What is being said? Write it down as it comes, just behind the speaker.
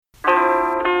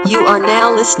You are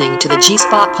now listening to the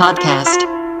G-Spot Podcast.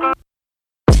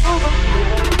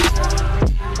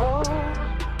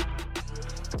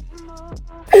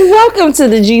 Welcome to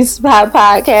the G-Spot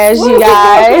Podcast, you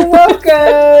guys.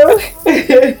 Welcome.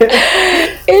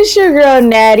 It's your girl,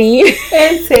 Natti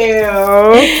And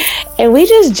Tel. And we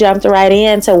just jumped right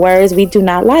into words we do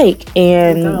not like.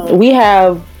 And we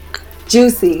have...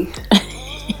 Juicy.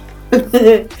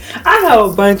 I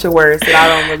have a bunch of words that I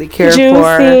don't really care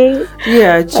for.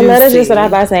 Yeah, juicy. And let us just start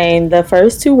off by saying the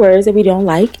first two words that we don't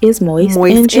like is moist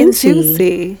and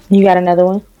juicy. You got another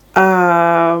one?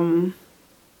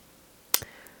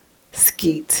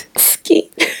 Skeet.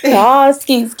 Oh,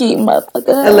 skeet,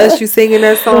 motherfucker. Unless you singing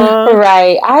that song.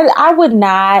 Right. I would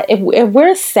not. If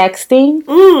we're sexting.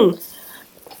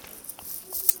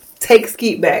 Take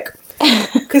skeet back.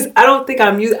 Because I don't think I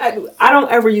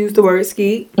don't ever use the word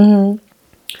skeet. Mm-hmm.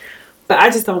 But I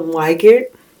just don't like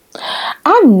it.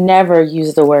 I never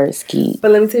use the word skeet. But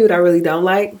let me tell you what I really don't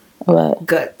like. What?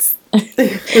 Guts.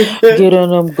 Get in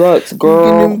them guts,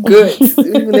 girl. Get in them guts.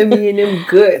 Let me in them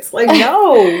guts. Like,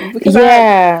 no. Because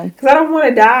I don't want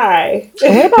to die.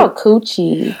 What about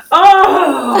coochie?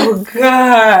 Oh,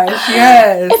 gosh.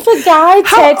 Yes. If a guy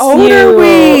texts you. How old are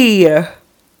we?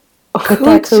 What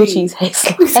that coochie tastes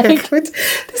like.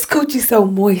 This coocie's so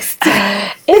moist.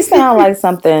 It sounds like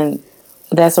something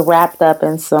that's wrapped up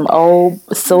in some old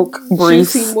silk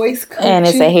briefs. Juicy, moist coochie. And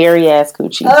it's a hairy ass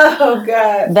coochie. Oh,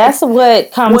 God. That's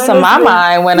what comes to my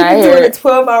mind when I hear it.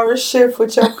 Doing a 12-hour shift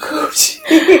with your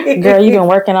coochie. Girl, you been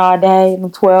working all day,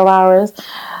 12 hours.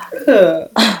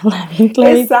 Let me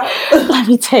taste that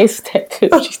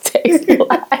coochie taste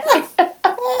like.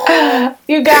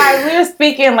 You guys, we're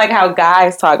speaking like how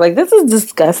guys talk. Like, this is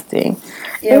disgusting.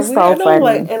 Yeah, it's so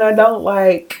funny. I don't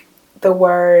like the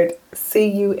word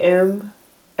cum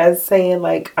as saying,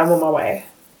 like, I'm on my way.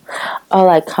 Oh,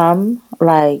 like come?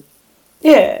 Like,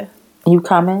 yeah. You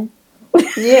coming?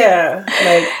 Yeah,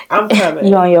 like, I'm coming.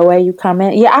 You on your way, you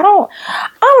coming? Yeah, I don't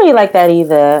really like that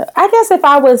either. I guess if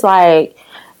I was like,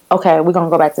 okay, we're gonna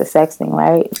go back to sexting,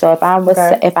 right? So if I was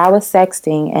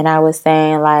sexting and I was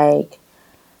saying, like,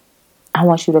 I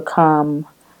want you to come,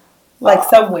 like,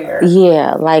 somewhere.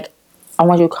 Yeah, like, I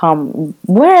want you to come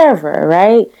wherever,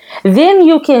 right? Then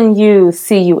you can use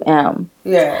cum.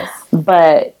 Yes.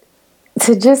 But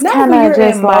to just kind of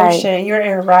just in motion, like, you're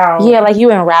en route. Yeah, like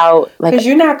you en route, like, because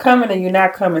you're not coming and you're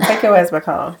not coming. Take your ass back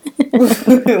home.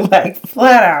 Like,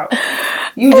 flat out.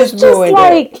 You just ruined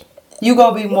it. You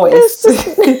gonna be moist.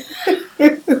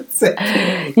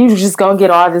 You just gonna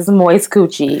get all this moist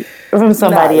coochie from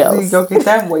somebody else. You go get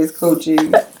that moist coochie.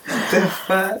 The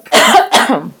fuck?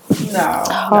 No.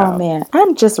 Man,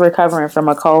 I'm just recovering from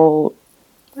a cold.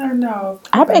 I know.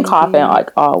 I've been coughing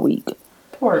like all week.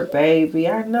 Poor baby,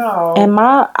 I know. And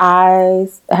my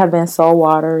eyes have been so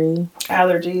watery.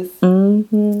 Allergies.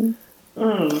 Mm-hmm.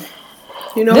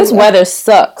 You know, this weather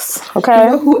sucks. Okay.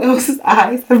 You know who else's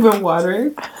eyes have been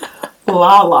watering?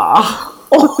 Lala.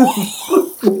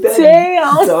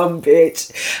 Damn. Dumb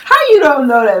bitch. How you don't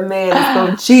know that man is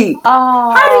so cheap?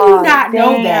 Oh, how do you not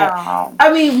know that?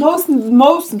 I mean,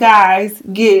 most guys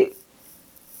get,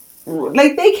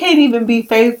 like, they can't even be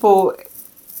faithful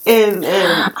in you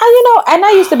know, and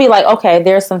I used to be like, okay,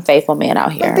 there's some faithful men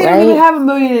out here, they right? don't even have $1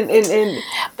 million in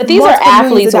but these are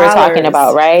athletes we're talking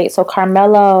about, right? So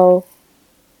Carmelo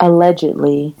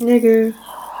allegedly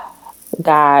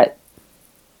got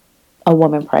a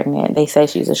woman pregnant. They say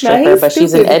she's a stripper, but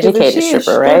she's an educated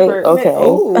stripper, right? Okay.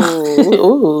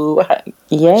 Ooh.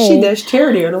 Yay. She does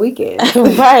charity on the weekend.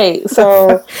 Right.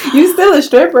 So you still a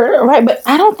stripper. Right, but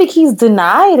I don't think he's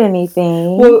denied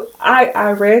anything. Well,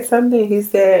 I read something. He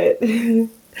said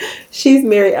she's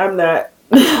married, I'm not.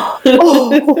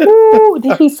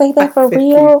 Did he say that for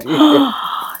real?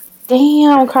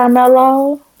 Damn,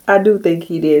 Carmelo. I do think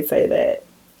he did say that.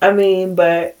 I mean,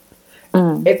 but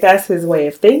if that's his way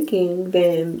of thinking,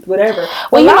 then whatever.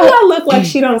 Well, Lala look like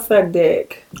she don't suck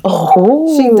dick.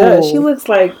 Oh, she does. She looks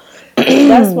like.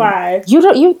 That's why.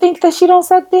 You think that she don't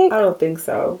suck dick? I don't think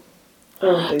so.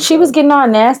 She was getting all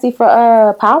nasty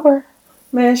for Power.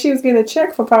 Man, she was getting a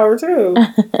check for Power too.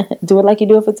 Do it like you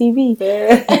do it for TV.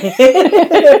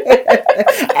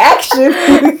 Action.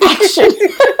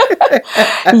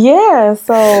 Yeah,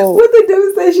 so what the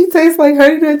dude say? She tastes like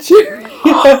Honey Nut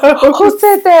Cheerios. Who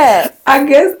said that? I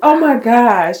guess. Oh my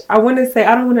gosh! I want to say,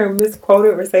 I don't want to misquote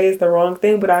it or say it's the wrong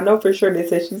thing, but I know for sure they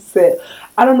said she said.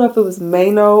 I don't know if it was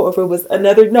Mano or if it was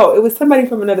another. No, it was somebody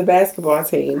from another basketball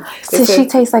team. So she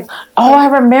tastes like. Oh, I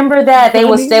remember that they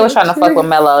was trying to fuck with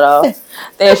Melo though.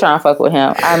 They were trying to fuck with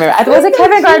him. I remember. Was it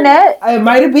Kevin Garnett? It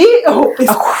might have been.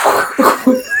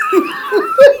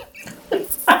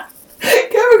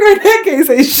 Kevin man can't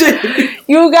say shit.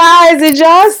 You guys, did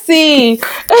y'all see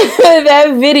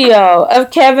that video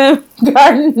of Kevin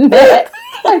Garnett?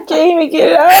 I can't even get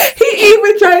it out. He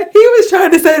was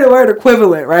trying to say the word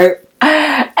equivalent, right?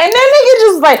 And that nigga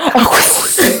just like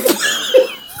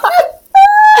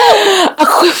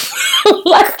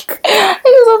like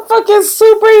he's a fucking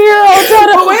superhero.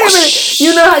 But wait a minute,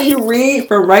 you know how you read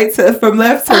from left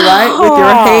to right with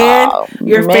your hand,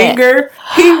 your finger?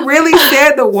 He really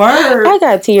said the word. I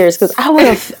got tears because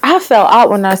I fell out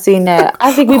when I seen that.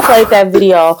 I think we played that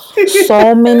video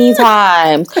so many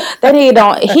times that he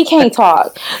can't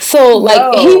talk. So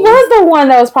like he was the one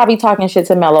that was probably talking shit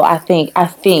to Mello. I think I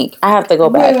have to go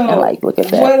back and like look at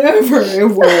that. Whatever it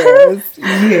was,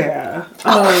 yeah.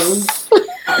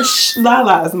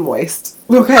 Lala's moist.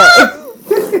 Okay.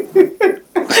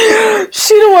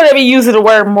 She don't want to be using the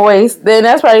word moist. Then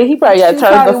that's probably he probably got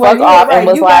turned the fuck off and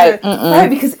was like, right,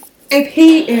 because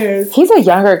if he's a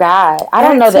younger guy. I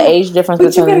don't know the age difference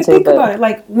between the two. Think about it.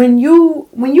 Like when you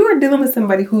are dealing with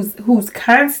somebody who's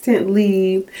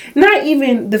constantly, not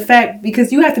even the fact,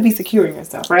 because you have to be secure in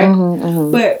yourself, right?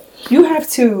 But you have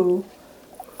to.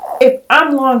 If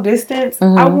I'm long distance,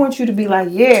 I want you to be like,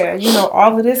 yeah, you know,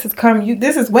 all of this is coming.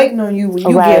 This is waiting on you when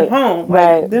you get home.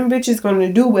 Like, them bitches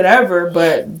gonna do whatever,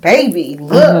 but baby,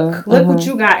 look what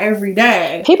you got every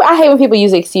day. I hate when people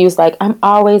use the excuse like, I'm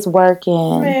always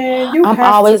working. Man, I'm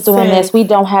always doing this. We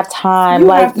don't have time.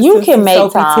 Like, you can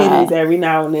make time. Titties every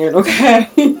now and then, okay?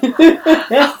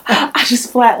 I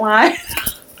just flatline.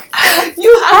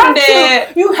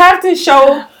 You have to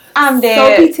show. I'm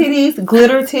dead. Soapy titties,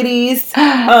 glitter titties.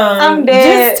 I'm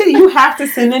dead. You have to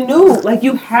send a nude. Like,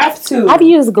 you have to. I've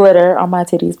used glitter on my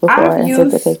titties before and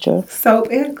took the picture. Soap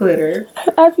and glitter.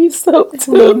 I've used soap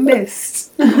too. Little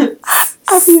mist. I've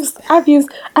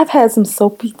had some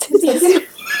soapy titties.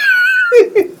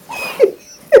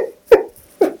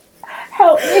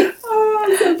 Help me.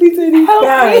 Oh, soapy titties. Help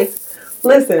guys.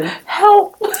 Listen,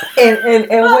 help. And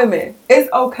women, it's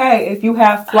okay if you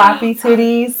have floppy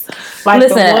titties, like the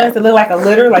ones that look like a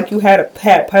litter, like you had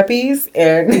puppies,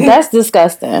 and that's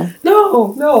disgusting.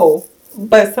 No,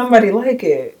 but somebody like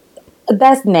it.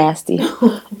 That's nasty.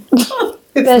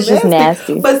 That's just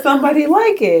nasty. But somebody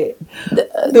like it.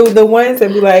 The ones that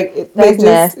be like, that's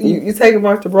nasty. You take them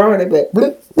off the bra and they be like,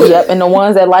 bloop. Yep, and the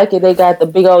ones that like it, they got the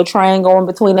big old triangle in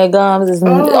between their gums.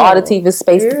 All the teeth is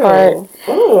spaced apart.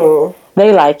 Oh.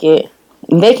 They like it.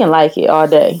 They can like it all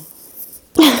day.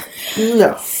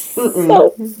 No.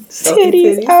 So,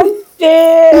 titties, I'm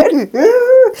dead.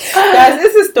 Guys,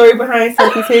 it's a story behind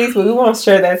soapy titties, but we won't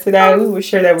share that today. We will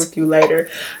share that with you later.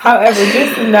 However,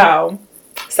 just know,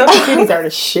 soapy titties are the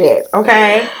shit,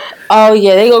 okay? Oh,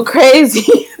 yeah, they go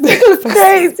crazy. They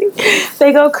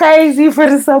go crazy for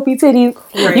the soapy titties.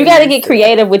 Crazy. You got to get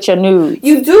creative with your nudes.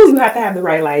 You do. You have to have the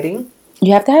right lighting.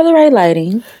 You have to have the right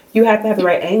lighting. You have to have the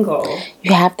right angle.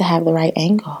 You have to have the right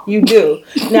angle. You do.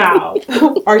 Now,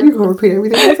 are you going to repeat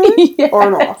everything I said? Yeah. Or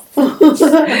no?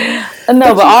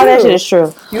 No, but all that shit is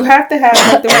true. You have to have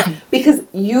like the right... Because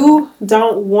you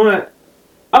don't want...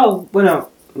 Oh, well, no.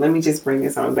 Let me just bring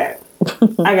this on back.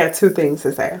 I got two things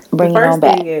to say. Bring the it on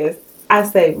back. First thing is, I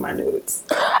save my nudes.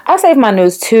 I save my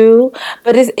nudes too,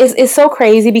 but it's so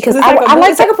crazy because it's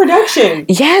like a production.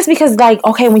 Yes, because like,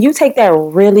 okay, when you take that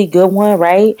really good one,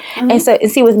 right? And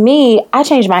see with me, I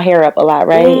change my hair up a lot,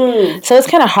 right? So it's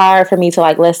kind of hard for me to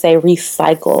like, let's say,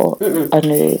 recycle a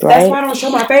nude, right? That's why I don't show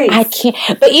my face. I can't.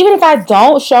 But even if I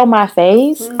don't show my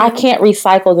face, I can't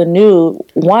recycle the nude.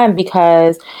 One,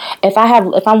 because if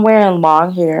I'm wearing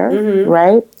long hair,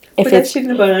 right? Put that shit in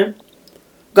the bun.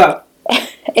 Go.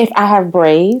 If I have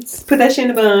braids, put that shit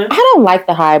in the bun. I don't like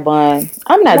the high bun.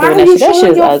 I'm not doing that shit. That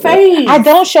shit's ugly. Face? I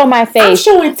don't show my face. I'm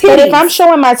showing titties. But if I'm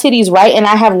showing my titties right and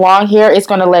I have long hair, it's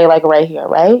gonna lay like right here,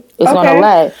 right? It's gonna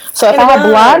lay. So if I have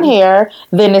blonde hair,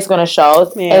 then it's gonna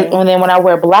show. Yeah. And then when I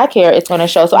wear black hair, it's gonna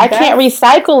show. So I can't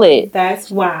recycle it.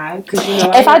 That's why. Because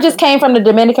if I just came from the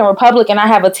Dominican Republic and I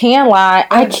have a tan line,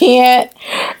 I can't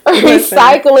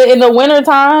recycle it in the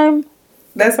wintertime.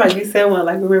 That's why you said one.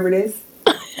 Like, remember this?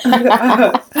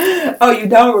 Oh, you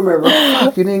don't remember?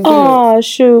 You didn't get it. Oh,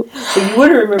 shoot. So you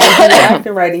wouldn't remember you were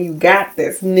acting right and you got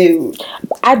this nude.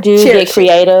 I do get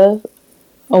creative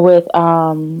with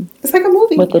it's like a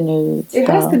movie with the nudes. It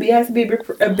has to be a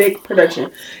big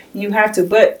production. You have to,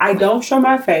 but I don't show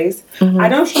my face. I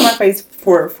don't show my face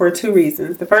for two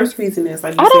reasons. The first reason is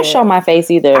like I don't show my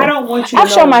face either. I don't want you to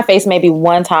I've shown my face maybe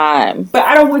one time, but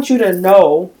I don't want you to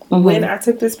know when I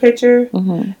took this picture.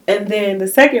 And then the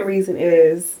second reason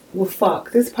is, well,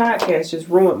 fuck, this podcast just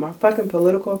ruined my fucking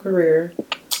political career.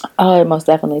 Oh, it most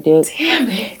definitely did. Damn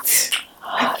it.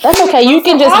 That's okay. You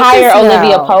can just hire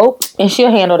Olivia Pope, and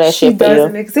she'll handle that shit for you. She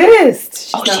doesn't exist. She's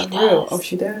she not does. real. Oh,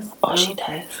 she does? Oh, she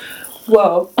does.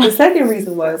 Well, the second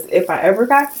reason was if I ever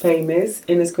got famous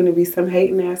and it's going to be some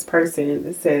hating ass person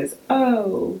that says,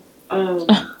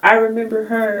 I remember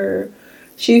her.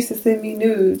 She used to send me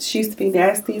nudes. She used to be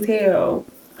nasty as hell.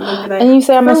 And, like, and you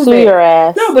say I'm going to sue your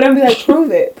ass. No, but I'm be like,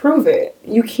 prove it. Prove it.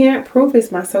 You can't prove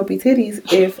it's my soapy titties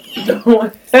if you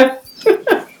don't have...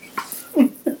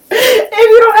 if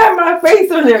you don't have my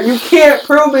face on there. You can't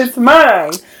prove it's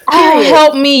mine. Oh,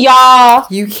 help me, y'all.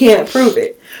 You can't prove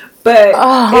it. But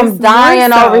I'm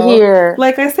dying over here.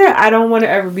 Like I said, I don't want to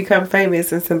ever become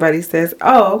famous and somebody says,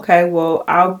 "Oh, okay, well,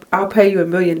 I'll pay you $1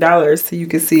 million so you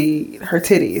can see her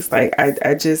titties." Like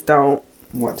I just don't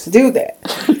want to do that.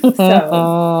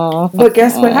 So, but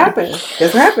guess what happened?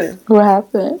 Guess what happened? What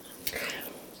happened?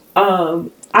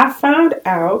 I found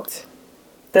out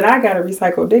that I got a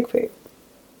recycled dick pic.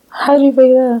 How did you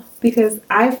figure that? Because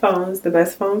iPhones, the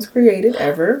best phones created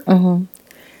ever. Mm-hmm.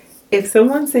 If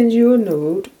someone sends you a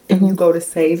nude and you go to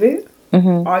save it,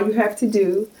 all you have to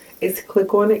do is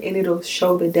click on it and it'll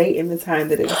show the date and the time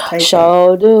that it was taken.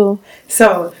 Sure do.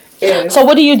 So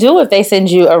what do you do if they send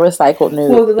you a recycled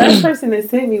nude? Well, the last person that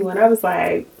sent me one, I was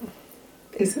like,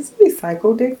 "Is this a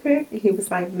recycled dick pic?" He was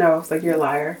like, "No." I was like, "You're a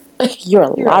liar. You're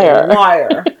a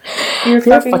liar. You're a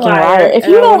fucking liar. If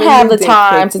you don't have the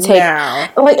time to take,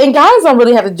 and guys don't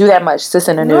really have to do that much to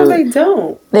send a nude. No, they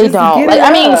don't. They don't. Like,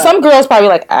 I mean, some girls probably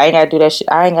like, I ain't gotta do that shit.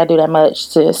 I ain't gotta do that much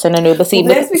to send a nude. But see,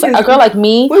 a girl like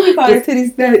me, what do we call her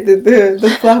titties? The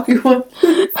floppy one.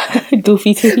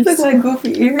 Goofy titties. Look like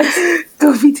goofy ears.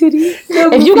 Goofy titties.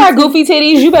 No, if you got goofy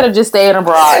titties, you better just stay in a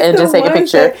bra and just take a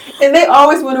picture. And they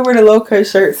always want to wear the low cut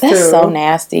shirts too. That's so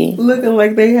nasty. Looking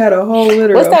like they had a whole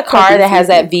litter. What's that car that has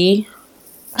that V?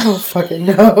 I don't fucking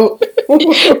know.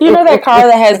 You know that car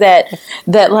that has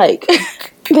that like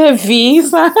the V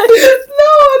sign? No,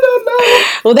 I don't know.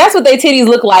 Well, that's what their titties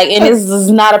look like, and this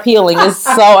is not appealing. It's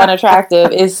so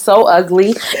unattractive. It's so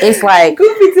ugly. It's like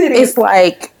goofy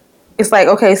titties. It's like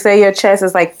okay, say your chest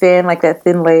is like thin, like that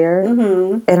thin layer,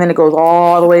 and then it goes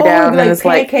all the way down, and then it's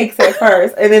like pancakes at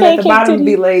first, and then at the bottom it'd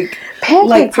be like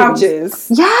pouches.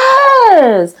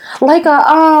 Yes, like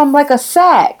a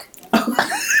sack.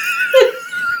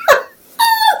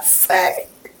 Sack.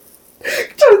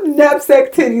 Get your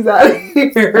knapsack titties out of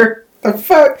here. The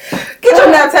fuck? Get your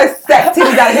knapsack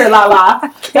titties out of here,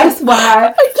 Lala. That's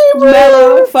why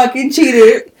Mello fucking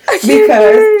cheated.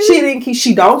 Because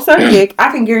she don't suck dick.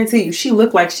 I can guarantee you she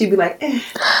looked like she'd be like,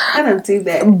 I don't do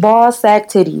that. Ball sack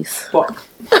titties.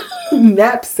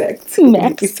 Knapsack titties.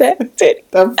 Knapsack titties.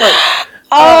 The fuck?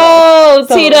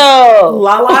 Tito.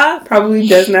 Lala probably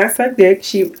does not suck dick.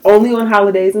 She only on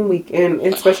holidays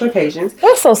and special occasions.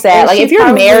 That's so sad. Like if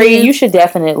you're married, you should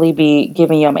definitely be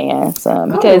giving your man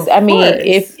some because I mean,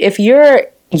 if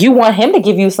you want him to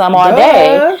give you some all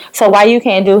day, so why you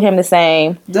can't do him the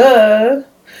same? Duh.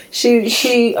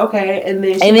 She okay, and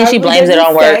then she blames it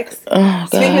on work. Oh,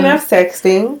 speaking of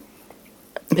sexting.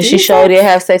 But she sure did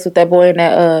have sex with that boy in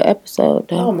that episode,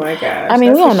 though. Oh, my gosh. I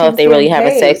mean, we don't know if they really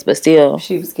having sex, but still.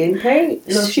 She was getting paid?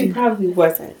 No, she probably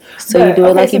wasn't. So you do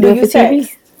it like you do it for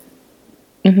TV?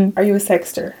 Mm-hmm. Are you a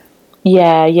sexter?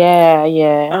 Yeah.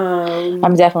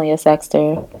 I'm definitely a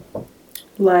sexter.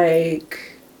 Like,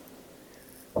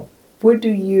 what do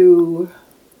you...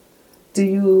 I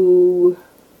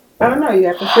don't know. You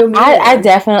have to feel me. I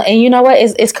definitely... And you know what?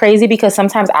 It's crazy because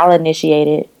sometimes I'll initiate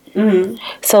it. Mm-hmm.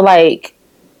 So, like...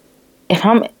 If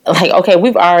I'm like, okay,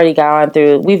 we've already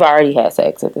had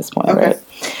sex at this point, right?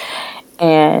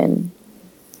 And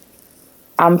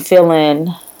I'm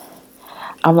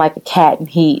like a cat in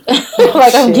heat.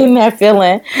 Like I'm getting that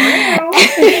feeling.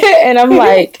 And I'm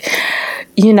like,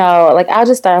 you know, like I'll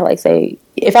just start like say,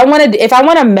 if I want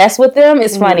to mess with them,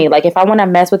 it's funny. Like if I want to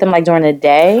mess with them like during the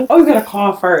day. Oh, you gotta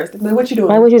call first. Like, what you doing?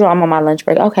 Like, what you doing? I'm on my lunch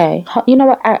break. Okay. You know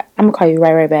what? I'm gonna call you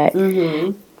right back.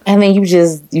 Mm-hmm. And then you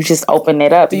just open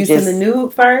it up. Do you send the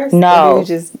nude first? No.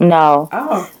 No.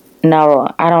 Oh.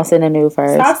 No, I don't send a nude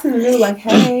first. So I'll send a nude like,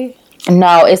 hey.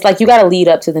 No, it's like you got to lead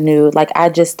up to the nude. Like I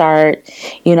just start,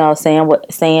 you know,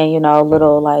 saying you know,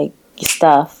 little like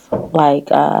stuff like,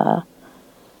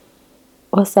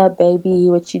 what's up,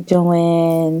 baby? What you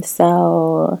doing?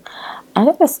 So I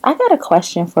got a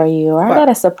question for you. Or I got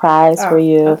a surprise for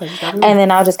you. Okay. And then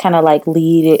I'll just kind of like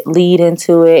lead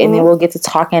into it, and then we'll get to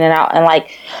talking and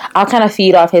like I'll kind of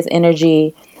feed off his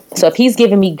energy. So if he's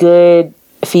giving me good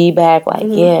feedback, like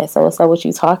yeah, so what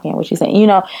you talking, what you saying, you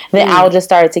know, then I'll just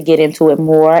start to get into it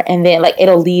more, and then like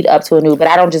it'll lead up to a nude, but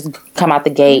I don't just come out the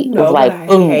gate with like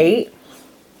boom. Hate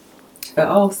an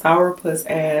old sourpuss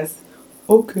ass.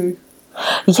 Okay.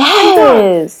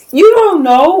 Yes. You don't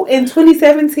know in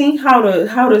 2017 how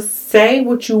to say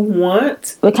what you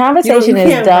want. The conversation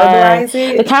is done.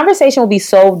 The conversation will be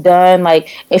so done. Like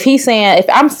if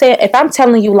I'm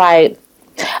telling you like,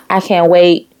 I can't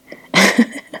wait.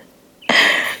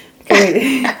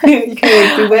 You can't wait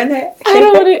to do that. I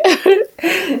don't want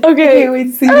to. Okay. I can't wait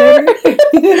to see later.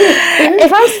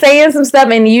 If I'm saying some stuff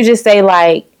and you just say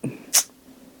like,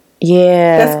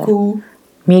 yeah, that's cool.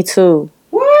 Me too.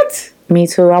 What? Me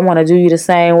too. I want to do you the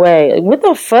same way. Like, what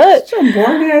the fuck? Shut your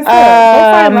boring ass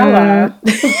up. Go find Lala.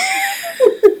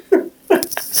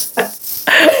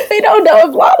 We don't know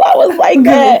if Lala was like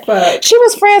that. She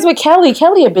was friends with Kelly.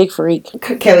 Kelly a big freak.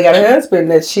 Kelly got a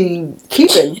husband that she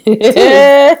keeping.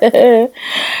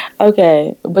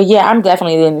 Okay. But yeah, I'm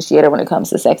definitely the initiator when it comes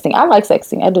to sexting. I like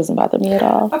sexting. That doesn't bother me at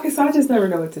all. Okay, so I just never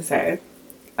know what to say.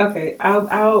 Okay,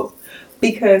 I'll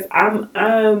because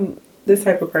I'm this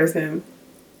type of person.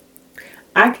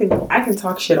 I can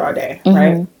talk shit all day,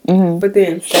 right? Mm-hmm. But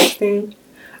then sexting,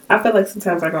 I feel like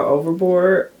sometimes I go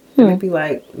overboard. And it'd be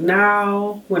like,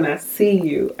 now when I see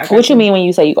you, what you mean when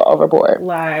you say you go overboard?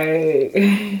 Like,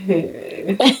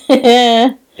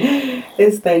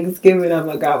 it's Thanksgiving, I'm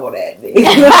gonna gobble that dick. Okay.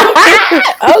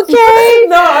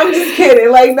 No, I'm just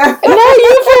kidding. Like, no,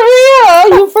 you for real.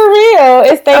 You for real.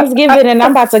 It's Thanksgiving and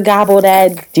I'm about to gobble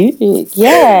that dick.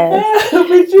 Yes.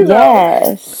 But you know,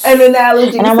 yes. An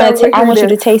analogy. And I want you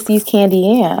to taste these candy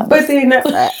yams. But see, see,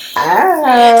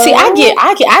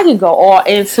 I can go all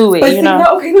into it. But you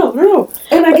know. No.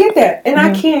 And I get that, and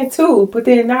I can too. But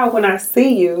then now when I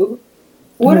see you,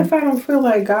 what if I don't feel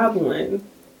like gobbling?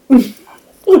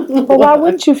 Well, why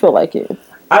wouldn't you feel like it?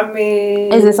 I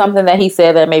mean, is it something that he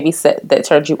said that maybe that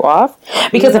turned you off?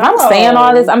 Because if I'm saying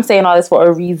all this for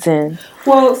a reason.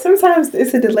 Well, sometimes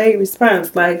it's a delayed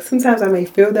response. Like sometimes I may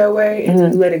feel that way, and you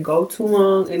let it go too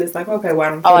long, and it's like, okay, well,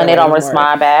 I don't. And they don't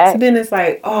respond back. So then it's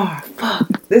like, oh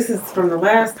fuck, this is from the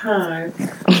last time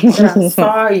that I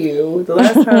saw you. The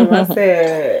last time I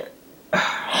said.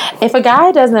 If a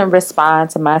guy doesn't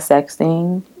respond to my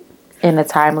sexting in a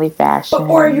timely fashion,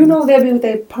 or they'll be with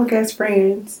their punk ass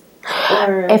friends.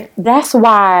 If that's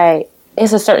why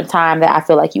it's a certain time that I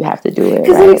feel like you have to do it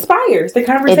because it expires. The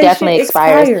conversation it definitely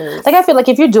expires. Like I feel like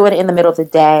if you're doing it in the middle of the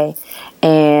day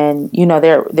and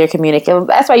they're communicating,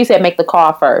 that's why you said make the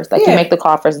call first. Like you make the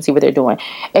call first and see what they're doing.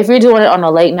 If you're doing it on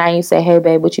a late night, you say, hey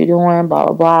babe, what you doing? Blah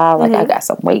blah blah. Like I got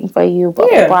something waiting for you. Blah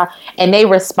blah blah. And they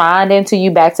responding to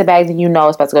you back to back, then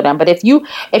it's about to go down. But if you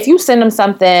send them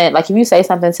something, like if you say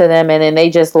something to them and then they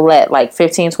just let like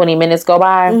 15-20 minutes go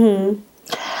by.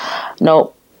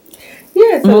 Nope.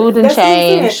 Yeah, so mood and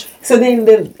change. So then,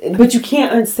 but you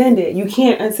can't unsend it. You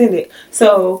can't unsend it.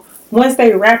 So once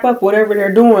they wrap up whatever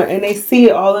they're doing and they see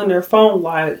it all on their phone,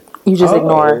 like you just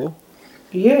ignore.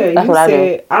 Yeah, that's you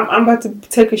said I'm about to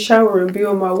take a shower and be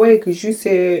on my way because you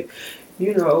said,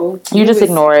 you just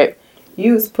ignore it.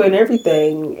 You was putting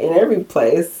everything in every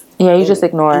place. Yeah, you just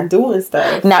ignore and doing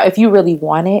stuff. Now, if you really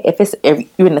want it, if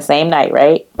you're in the same night,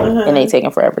 right, and they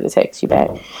taking forever to text you back,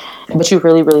 but you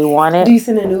really, really want it, do you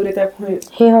send a nude at that point?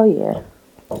 Hell yeah.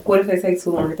 What if they take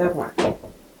too long at that point?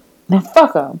 Then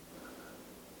fuck them.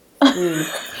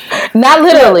 Not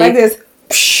literally. Like this.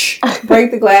 Break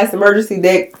the glass, emergency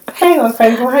deck. Hang on,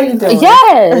 faithful. How you doing?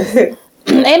 Yes.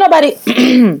 Ain't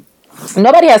nobody.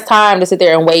 Nobody has time to sit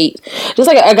there and wait. Just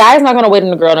like a guy's not going to wait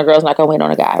on a girl and a girl's not going to wait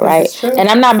on a guy, right? And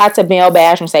I'm not about to male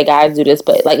bash and say guys do this,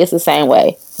 but like it's the same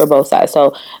way for both sides.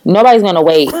 So nobody's going to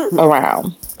wait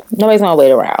around. Nobody's going to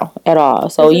wait around at all.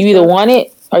 So you either want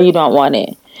it or you don't want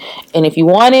it. And if you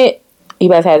want it, you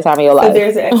better have the time of your life. So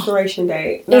there's an expiration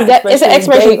date. It's an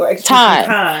expiration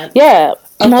time. Yeah,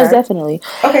 okay. Most definitely.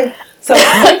 Okay, so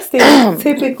sexting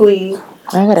typically...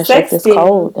 I got to shake this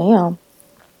cold. Damn.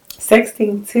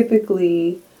 Sexting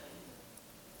typically,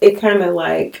 it kind of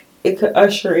like, it could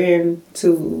usher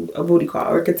into a booty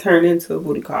call or it could turn into a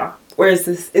booty call. Whereas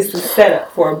it's the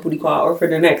setup for a booty call or for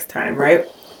the next time, right?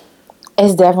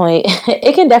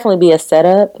 It can definitely be a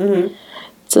setup to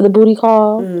the booty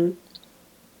call. Mm-hmm.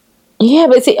 Yeah,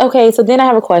 but see, okay, so then I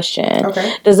have a question.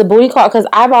 Okay. Does a booty call, because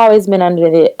I've always been under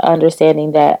the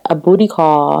understanding that a booty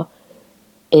call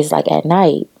is like at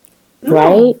night.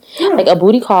 Right? No. Like a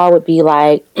booty call would be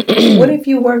like... What if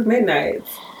you work midnight?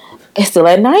 It's still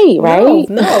at night, right?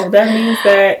 No, that means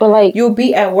that but like, you'll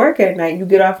be at work at night. You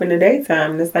get off in the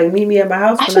daytime. And it's like, meet me at my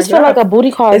house. I just feel like a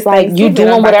booty call is like you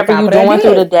doing whatever you doing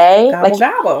through the day. Gobble, like,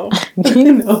 gobble.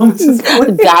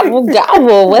 Gobble,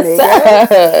 gobble. What's up?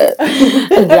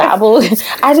 Gobble.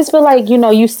 I just feel like,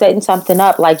 you setting something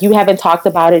up. Like you haven't talked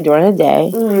about it during the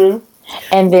day. Mm-hmm.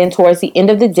 And then towards the end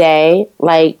of the day,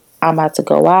 like, I'm about to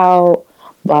go out,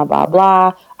 blah, blah,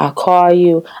 blah. I'll call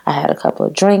you. I had a couple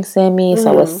of drinks in me.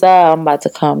 So what's up? I'm about to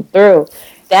come through.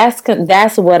 That's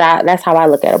how I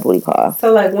look at a booty call.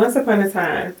 So like once upon a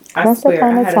time, I had a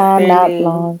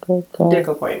standing dick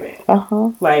appointment.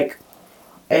 Like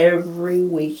every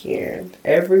weekend,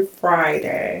 every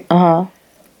Friday,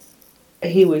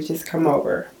 he would just come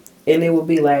over, and it would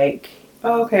be like,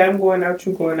 oh, okay, I'm going out,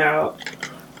 you going out.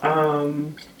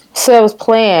 So it was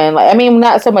planned. Like, I mean,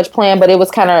 not so much planned, but it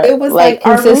was kind of like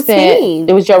consistent. Our routine.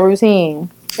 It was your routine.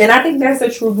 And I think that's a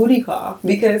true booty call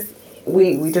because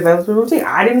we developed a routine.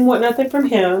 I didn't want nothing from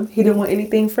him. He didn't want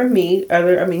anything from me. He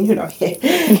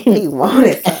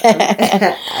wanted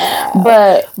something.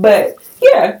 but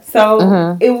yeah,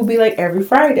 so it would be like every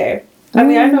Friday. I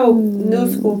mean, I know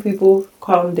new school people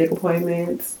call them dick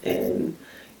appointments and,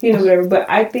 whatever. But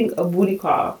I think a booty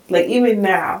call, like even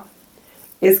now,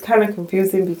 it's kind of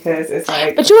confusing because it's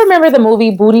like... But you remember the movie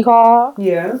Booty Call?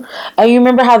 Yeah. And you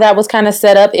remember how that was kind of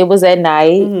set up? It was at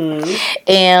night.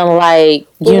 And like,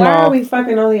 why are we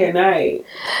fucking only at night?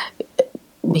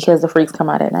 Because the freaks come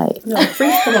out at night. No, the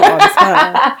freaks come out all the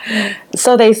time.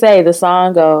 So they say, the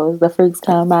song goes, the freaks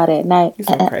come out at night. You're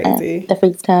so crazy. The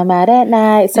freaks come out at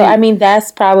night. So, I mean,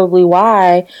 that's probably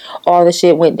why all the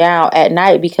shit went down at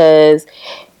night, because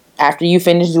after you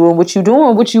finish doing what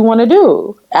you want to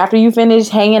do, after you finish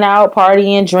hanging out,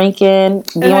 partying, drinking,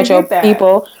 being with your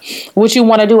people, what you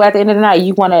want to do at the end of the night,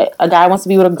 a guy wants to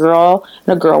be with a girl,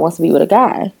 and a girl wants to be with a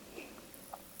guy.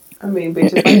 I mean,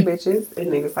 bitches like bitches,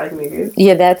 and niggas like niggas.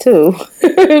 Yeah, that too.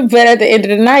 But at the end of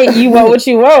the night, you want what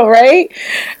you want, right?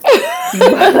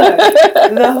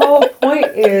 But the whole point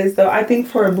is, though, I think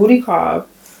for a booty call,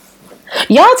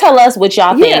 y'all tell us what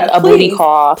y'all think a booty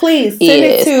call please send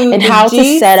it to and how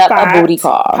to set up a booty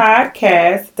call.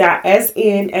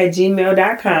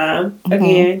 Podcast.sn@gmail.com.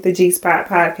 Again, the G-Spot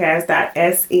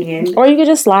Podcast.sn. Or you could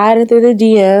just slide it through the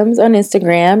DMs on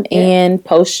Instagram and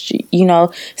post,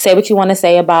 say what you want to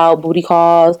say about booty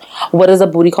calls. What is a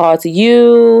booty call to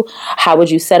you? How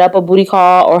would you set up a booty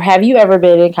call? Or have you ever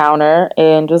been encountered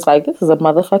and just like, this is a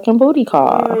motherfucking booty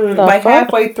call? Like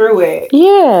halfway through it.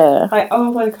 Yeah. Like, oh, I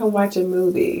want to come watch a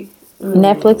movie.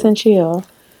 Netflix and chill.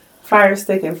 Fire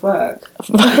stick and fuck.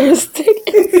 Fire stick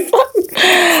and fuck.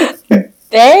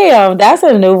 Damn, that's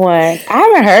a new one. I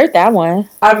haven't heard that one.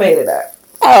 I made it up.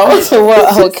 Oh,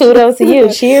 well, kudos to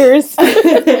you. Cheers.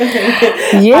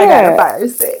 Yeah. I got a fire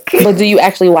stick. But do you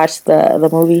actually watch the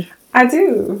movie? I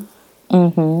do.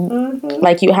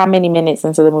 Like how many minutes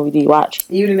into the movie do you watch?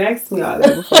 You didn't ask me all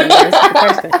that before you asked the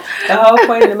question. The whole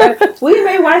point of the matter, we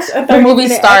may watch a 30-minute the movie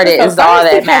started episode. Is all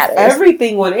that matters.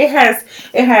 Everything on it has.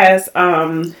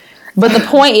 But the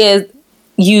point is,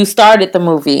 you started the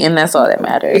movie, and that's all that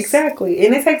matters. Exactly,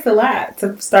 and it takes a lot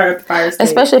to start the fire stick.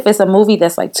 Especially if it's a movie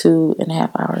that's like 2.5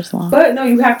 hours long. But no,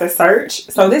 you have to search.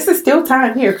 So this is still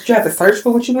time here because you have to search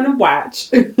for what you want to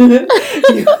watch.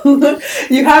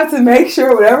 you have to make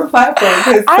sure whatever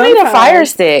platform. I need a fire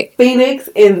stick. Phoenix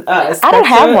and I don't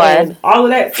have one. All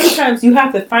of that. Sometimes you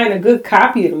have to find a good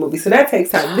copy of the movie, so that takes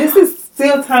time. This is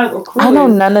still time accruing. I know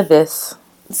none of this.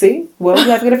 See? Well, you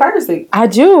have to get a fire stick. I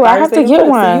do. I have to get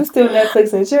one. So you still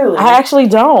Netflix and chill. I actually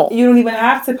don't. You don't even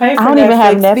have to pay for Netflix. I don't even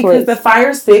have Netflix. Because the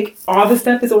fire stick, all the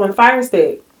stuff is on fire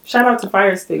stick. Shout out to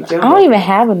Fire Stick, Joe. I don't even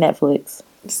have a Netflix.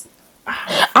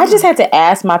 I just had to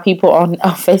ask my people on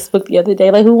Facebook the other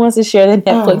day, like, who wants to share the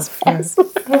Netflix password?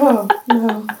 Oh,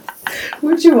 no.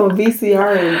 What you on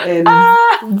VCR and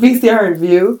VCR and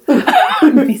View?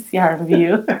 VCR and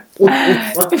View.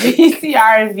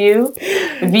 VCR and View.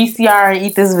 VCR and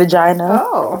Eat This Vagina.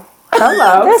 Oh,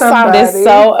 hello. That sounded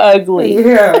so ugly.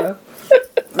 Yeah.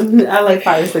 I like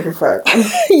Fire Stick and Fuck.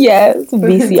 Yes,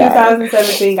 VCR.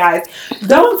 2017, guys.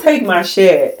 Don't take my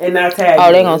shit and not tag me.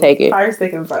 Oh, they gonna take it. Fire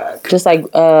Stick and Fuck. Just like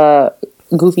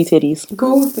goofy titties.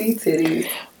 Goofy titties.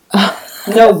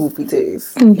 No goofy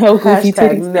titties. No goofy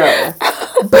titties. No.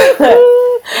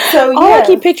 So yeah. All I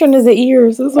keep picturing is the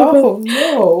ears. Oh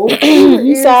no!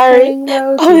 I'm sorry.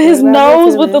 Oh, his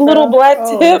nose with the little black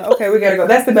tip. Okay, we gotta go.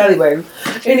 That's the belly button.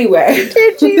 Anyway.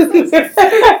 Jesus.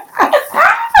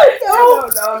 No.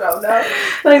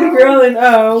 Like the girl in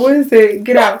what is it?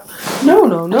 Get Out. No.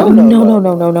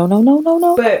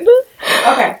 But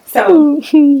okay, so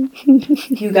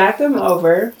you got them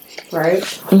over, right?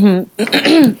 And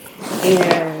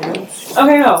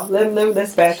okay, no.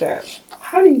 Let's back up.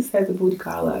 How do you set the booty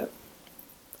call up?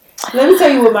 Let me tell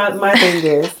you what my thing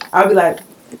is. I'll be like,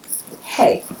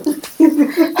 hey.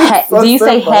 Hey. Do you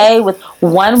say hey with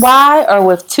one Y or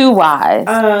with two Ys?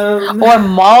 Or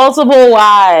multiple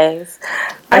Ys?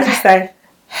 I just say,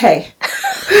 hey.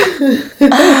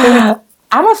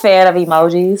 I'm a fan of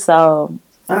emojis, so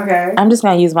Okay. I'm just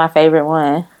gonna use my favorite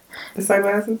one. The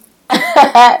sunglasses?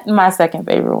 My second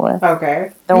favorite one.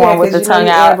 Okay. The one with the tongue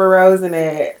out. Amber Rose in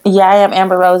it. Yeah, I am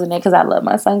Amber Rose in it because I love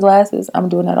my sunglasses. I'm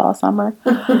doing that all summer.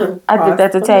 I did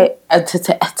that today.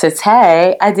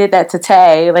 Today. I did that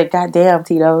today. Like, goddamn,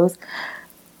 Tito's.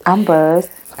 I'm buzzed.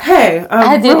 Hey,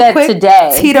 I did that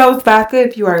today. Tito's Vodka,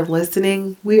 if you are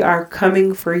listening, we are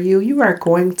coming for you. You are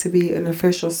going to be an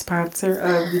official sponsor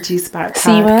of the G-Spot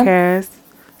podcast.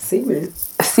 Seaman.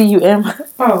 C-U-M.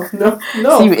 Oh, no.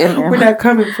 C-U-M. We're not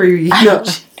coming for you. No.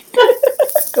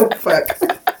 Oh, fuck.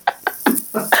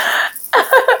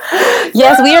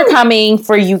 Yes, we are coming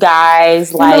for you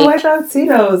guys. Like, I thought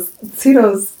Tito's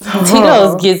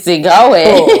gets it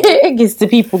going. It gets the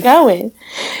people going.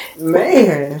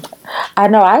 Man. I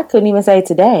know. I couldn't even say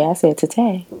today. I said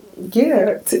today.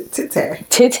 Yeah, today.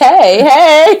 Today.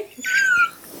 Hey.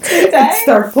 It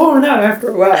start flowing out after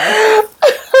a while.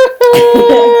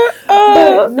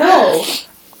 But no.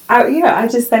 I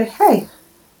just say, hey.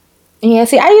 Yeah,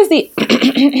 see, I use the...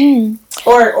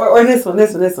 or this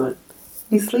one.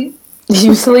 You sleep?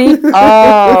 You sleep?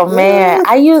 Oh, man.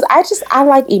 I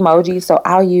like emojis, so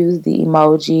I'll use the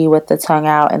emoji with the tongue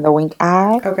out and the wink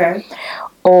eye. Okay.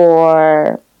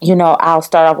 Or, I'll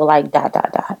start off with like ... Or,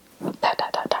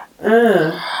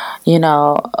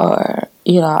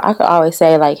 I could always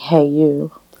say like, hey,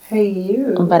 you. Hey,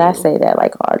 you. But I say that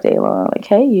like all day long. Like,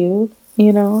 hey, you. So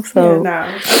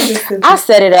yeah, I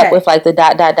set it up with like the ...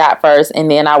 first, and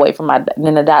then I wait for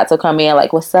then the dots will come in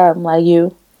like, what's up? I'm like,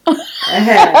 you.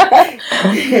 I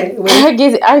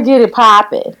get it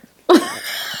popping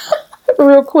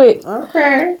real quick.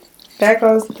 Okay, that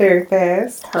goes very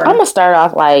fast. I'm gonna start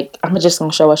off like I'm just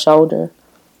gonna show a shoulder.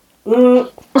 And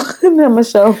then I'm gonna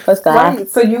show a thigh. Right.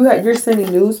 So you're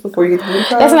sending nudes before you get the nude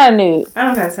card? That's not a nude. I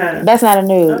don't have time. That's not a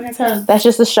nude. I don't have time. That's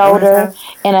just a shoulder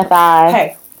and a thigh.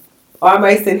 Hey. Or I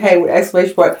might send hey with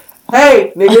exclamation point.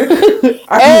 Hey, nigga.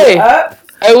 Are you up?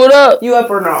 Hey, what up? You up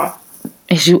or not?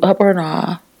 Is you up or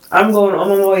not? I'm on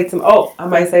my way to... Oh, I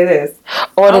might say this.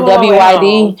 Or the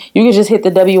WYD. You can just hit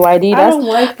the WYD. I don't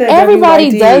like that.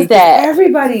 Everybody WYD. does that.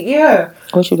 Everybody, yeah.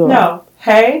 What you doing? No.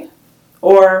 Hey.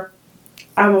 Or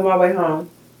I'm on my way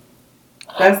home.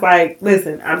 That's like,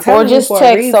 listen, I'm telling you. Or just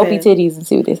text Soapy Titties and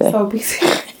see what they say. Soapy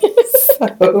Titties.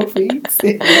 Soapy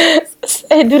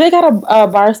Titties. Do they got a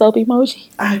bar soap emoji?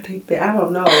 I think that, I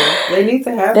don't know. They need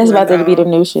to have That's about to be the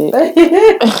new shit.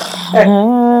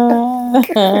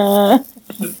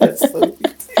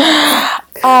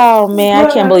 Oh man,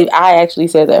 I can't believe I actually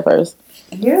said that first.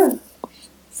 Yeah.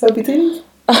 Soapy Titties?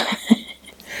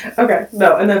 Okay,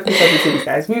 no, enough of Soapy Titties,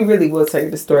 guys. We really will tell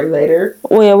you the story later.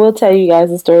 Well, yeah, we'll tell you guys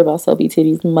the story about Soapy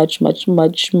Titties much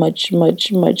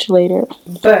later.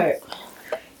 But,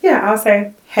 yeah, I'll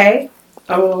say, hey,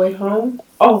 I'm on my way home.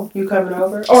 Oh, you coming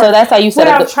over? Or, so that's how you set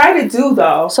up what I'll try to do,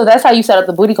 though. So that's how you set up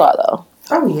the booty call, though.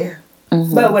 Oh, yeah.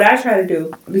 Mm-hmm. But what I try to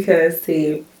do, because,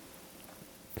 see,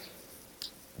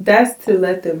 that's to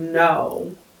let them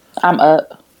know. I'm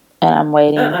up and I'm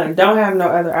waiting. Don't have no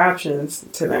other options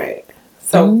tonight.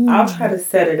 So I'll try to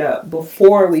set it up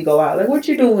before we go out. Like, what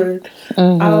you doing?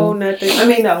 Mm-hmm. Oh, nothing. I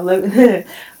mean, no.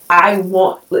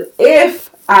 If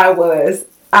I was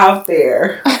out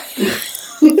there,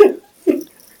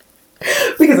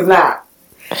 because I'm not.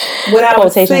 When I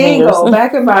was single,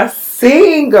 back in my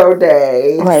single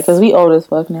days. Right, because we old as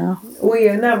fuck now. Well,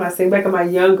 yeah, not my single. Back in my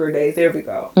younger days. There we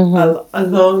go. Mm-hmm. A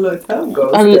long time ago.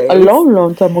 A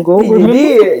long time ago. You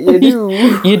did. You do.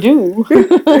 You do.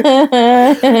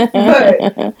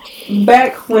 But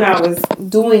back when I was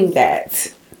doing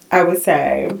that, I would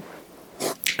say,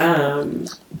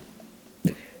 what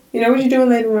you doing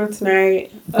later on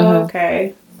tonight? Mm-hmm. Oh,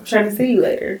 okay. I'm trying to see you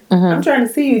later. Mm-hmm. I'm trying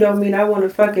to see you don't mean I want to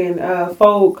fucking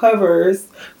fold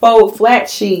flat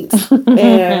sheets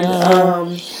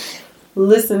and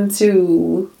listen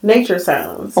to nature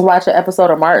sounds. Or watch an episode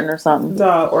of Martin or something.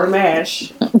 Or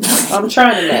MASH. I'm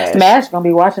trying to MASH. MASH gonna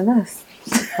be watching us.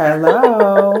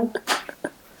 Hello.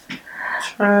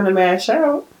 Trying to mash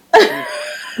out.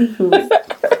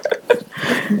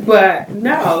 But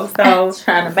no, so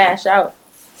trying to mash out.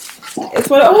 It's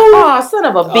what. Son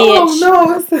of a bitch! Oh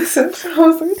no!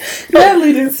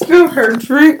 Natalie didn't spill her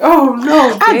drink. Oh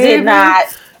no! I did not.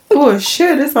 Oh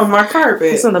shit! It's on my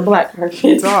carpet. It's on the black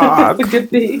carpet. Dog. Good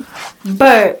thing.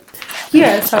 But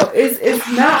yeah, so it's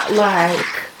not like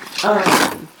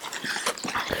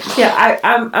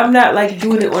I'm not like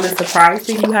doing it on a surprise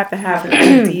thing. You have to have an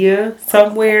idea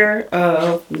somewhere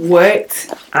of what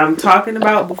I'm talking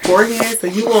about beforehand, so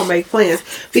you won't make plans,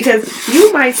 because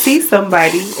you might see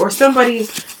somebody or somebody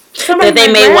that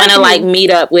they may want to like meet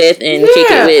up with and kick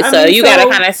it with. So you got to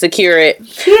kind of secure it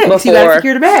before. You got to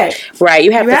secure the bag. Right.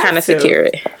 You have to kind of secure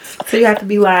it. So you have to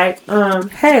be like,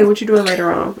 hey, what you doing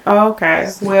later on? Oh,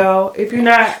 okay. Well, if you're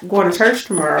not going to church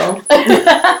tomorrow,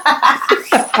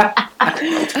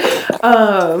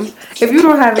 if you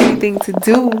don't have anything to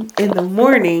do in the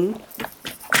morning,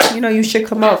 you should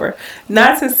come over.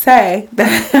 Not to say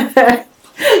that.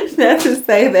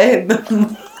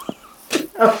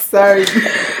 I'm sorry.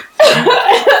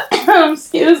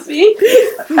 Excuse me.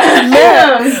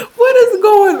 Man, what is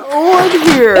going on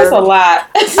here? It's a lot.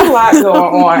 It's a lot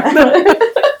going on.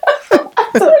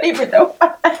 I don't even know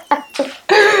why.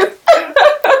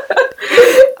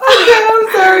 Okay, I'm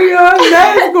sorry, y'all.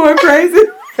 That is going crazy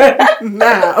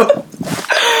now.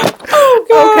 Oh,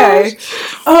 gosh.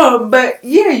 Okay. But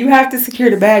yeah, you have to secure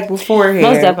the bag beforehand.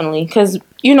 Most definitely, because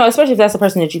especially if that's the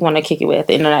person that you want to kick it with,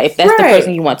 and if that's the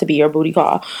person you want to be your booty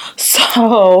call,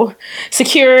 so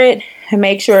secure it and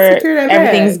make sure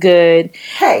everything's good.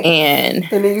 Hey, and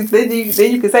then you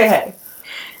can say hey.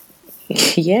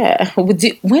 Yeah.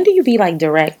 When do you be like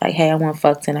direct? Like, hey, I want to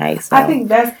fuck tonight. So. I think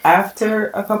that's after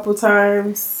a couple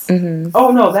times. Mm-hmm.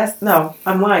 Oh no,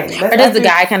 I'm lying. Or does the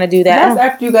guy kind of do that?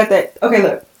 That's after you got that. Okay,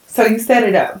 look. So you set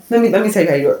it up. Let me tell you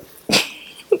how you do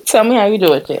it. Tell me how you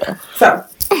do it, yeah. So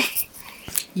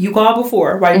you call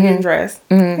before while you're getting dressed.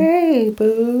 Mm-hmm. Hey,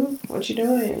 boo, what you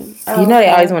doing? Oh, they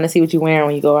always want to see what you're wearing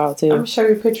when you go out too. I'm gonna show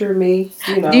you a picture of me.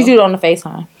 You do it on the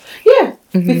FaceTime. Yeah.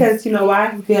 Mm-hmm. Because you know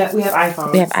why? We have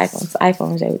iPhones. We have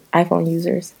iPhones. iPhone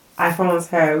users. iPhones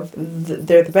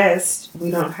they're the best. We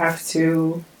don't have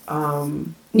to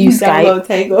use Skype.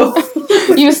 Tango.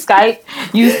 Use Skype.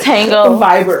 Use Tango.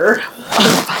 Viber.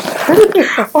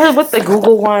 Or what's the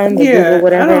Google one? Google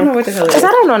whatever. I don't know what the hell it is. Because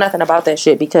I don't know nothing about that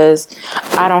shit because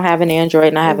I don't have an Android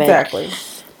and I haven't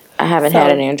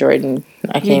had an Android and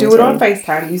I can't. You do it on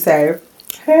FaceTime. You say,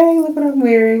 hey, look what I'm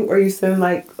wearing. Or you send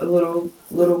like a little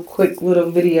quick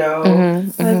video.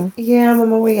 Mm-hmm, yeah, I'm on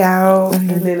my way out. Mm-hmm.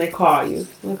 And then they call you.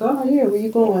 Like, oh, yeah, where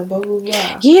you going? Blah, blah,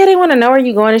 blah. Yeah, they want to know where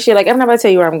you going and shit. Like, I'm not about to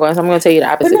tell you where I'm going, so I'm going to tell you the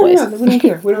opposite way. No, we don't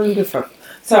care. We don't give a fuck.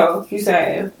 So, you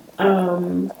say,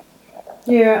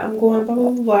 yeah, I'm going blah,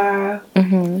 blah, blah.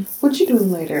 Mm-hmm. What you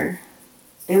doing later?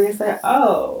 And they say,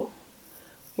 oh,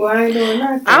 well, I ain't doing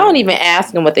nothing. I don't even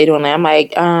ask them what they doing. I'm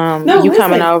like, coming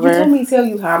over? You told me to tell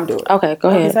you how I'm doing. Okay, go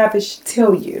ahead. I have to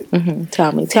tell you.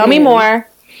 Mm-hmm. Tell me more.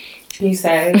 You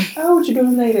say, oh, what you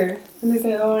doing later? And they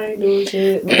say, oh, I ain't doing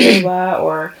shit, blah, blah, blah.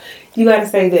 Or you got to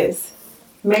say this.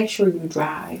 Make sure you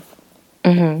drive.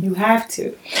 Mm-hmm. You have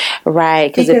to.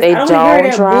 Right, because if they don't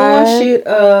drive. Bullshit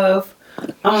of,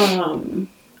 I'm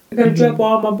going to drop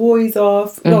all my boys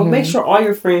off. Mm-hmm. No, make sure all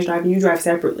your friends drive and you drive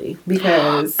separately.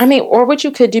 Because... or what you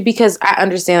could do, because I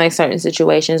understand like certain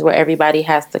situations where everybody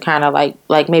has to kind of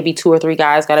like maybe 2 or 3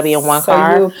 guys got to be in one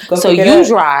car. So you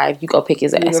drive, you go pick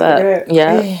his ass up.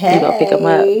 Yeah. Hey. You go pick him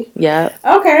up. Yeah.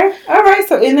 Okay. All right.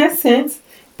 So in that sense,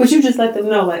 but you just let them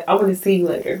know, like, I want to see you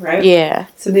later, right? Yeah.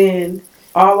 So then,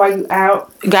 all while you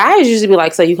out. Guys usually be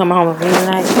like, so you coming home with me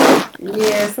tonight?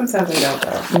 Yeah, sometimes they don't though.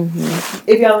 Mm-hmm.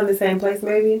 If y'all in the same place,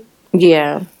 maybe.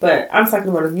 Yeah. But I'm talking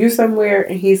about if you somewhere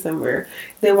and he's somewhere,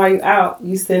 then while you out,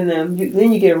 you send them.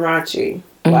 Then you get raunchy.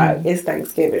 Mm-hmm. Like it's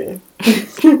Thanksgiving.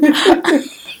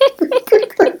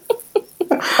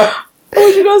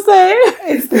 What you gonna say?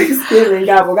 It's Thanksgiving.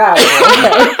 Gobble gobble.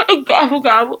 Okay. Gobble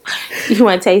gobble. You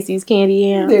want to taste these candy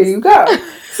yams? There you go.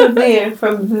 So then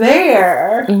from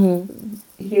there. Mm-hmm.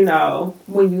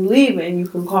 When you leaving, you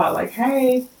can call like,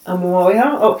 hey, I'm on my way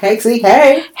home. Oh, hey, see,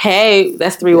 hey. Hey,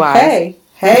 that's 3 Y's.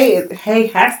 Hey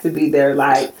has to be there.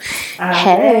 Like,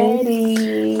 I'm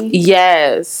ready.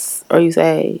 Yes. Or you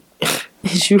say,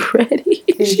 is you ready?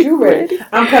 Is you ready?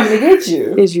 I'm coming to get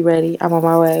you. Is you ready? I'm on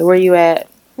my way. Where you at?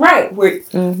 Right. Where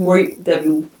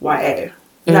WYA.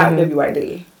 Not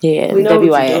WYD. Yeah, we know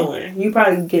what you're doing. You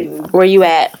probably getting... Where you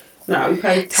at? No, you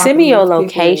probably send me your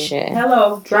location.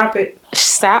 Hello, drop it.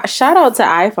 Shout out to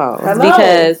iPhones. Hello.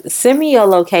 Because send me your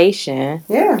location.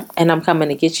 Yeah. And I'm coming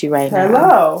to get you right now.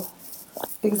 Hello.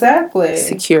 Exactly.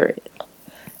 Secure it.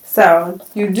 So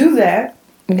you do that,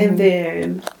 and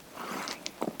then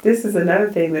this is another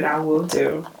thing that I will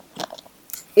do.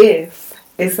 If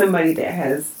it's somebody that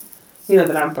has,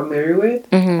 that I'm familiar with,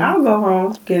 I'll go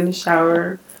home, get in the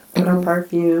shower, put on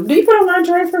perfume. Do you put on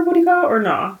lingerie for a booty call or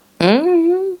no?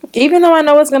 Mm-hmm. Even though I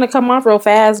know it's gonna come off real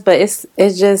fast, but it's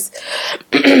just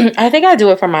I think I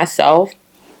do it for myself.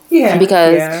 Yeah.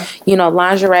 Because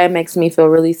lingerie makes me feel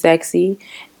really sexy,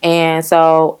 and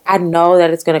so I know that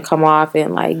it's gonna come off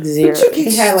in like 0. But you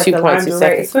can have like 2.2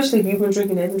 seconds. Especially if you've been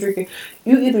drinking.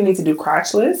 You either need to do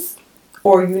crotchless,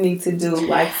 or you need to do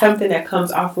like something that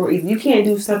comes off real easy. You can't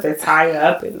do stuff that tie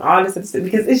up and all this stuff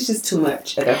because it's just too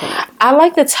much at that point. I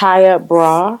like the tie up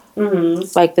bra.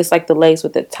 Like this, like the lace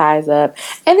with the ties up.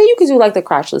 And then you can do like the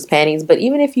crotchless panties. But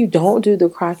even if you don't do the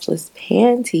crotchless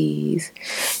panties,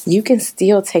 you can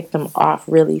still take them off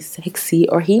really sexy,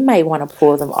 or he might want to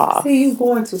pull them off. See, you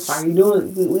going too far. You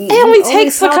doing we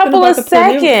takes a couple of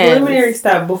seconds. Preliminary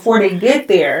stuff before they get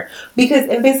there. Because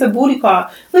if it's a booty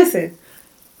call, listen,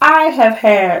 I have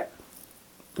had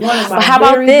one of my How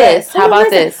about this? How about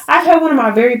this? I've had one of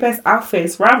my very best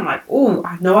outfits where I'm like, ooh,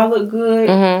 I know I look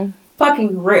good.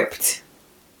 Fucking ripped.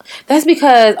 That's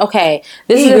because, okay,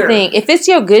 this is the thing. If it's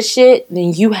your good shit,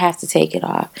 then you have to take it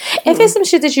off. If it's some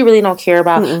shit that you really don't care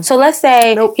about. So let's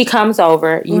say he comes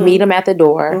over, you meet him at the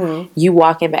door, you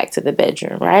walking back to the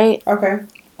bedroom, right? Okay.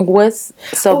 What's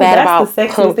so bad about the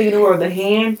sexiest thing in the world? The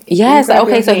hand? Yes.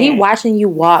 Okay, so he watching you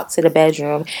walk to the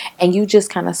bedroom and you just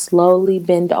kind of slowly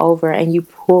bend over and you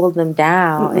pull them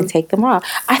down and take them off.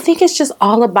 I think it's just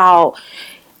all about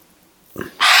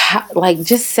like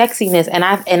just sexiness, and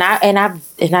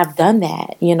I've done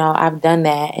that. You know, I've done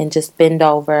that and just bend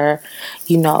over,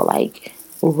 you know, like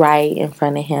right in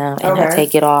front of him, and I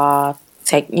take it off.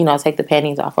 Take the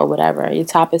panties off or whatever. Your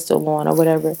top is still on or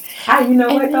whatever. You know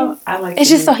and what though? I like. It's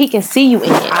just so he can see you in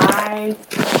it. I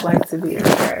like to be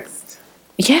undressed.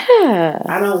 Yeah.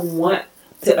 I don't want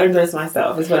to undress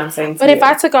myself. Is what I'm saying. But if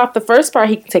I took off the first part,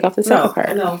 he can take off the second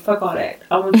part. No, fuck all that.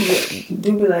 I want you to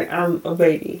do me like I'm a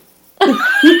baby.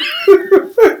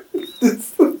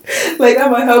 Like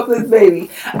I'm a helpless baby.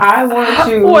 I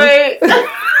want you. Wait.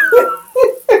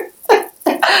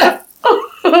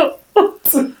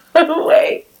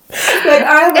 Wait. Like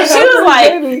I'm a helpless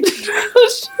baby.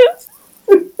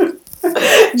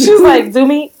 She was like, do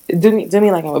me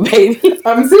like I'm a baby.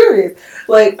 I'm serious.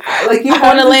 Like you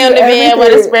want to lay on the bed,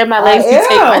 want to spread my legs.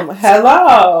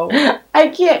 Hello. I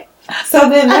can't. So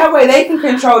then that way they can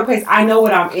control the pace. I know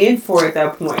what I'm in for at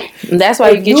that point. That's why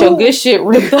you get your good shit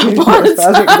ripped up all the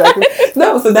time. Exactly.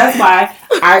 No, so that's why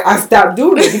I stopped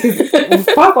doing it because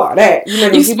fuck all that.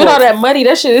 You spend all that money.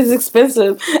 That shit is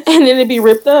expensive, and then it be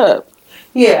ripped up.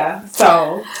 Yeah.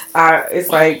 So it's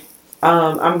like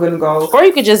I'm gonna go, or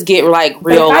you could just get like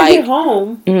real. If I get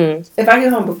home, if I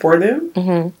get home before them,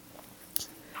 and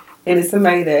it's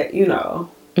somebody that you know.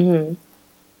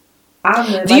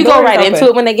 Do you go right into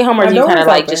it when they get home, or do you kind of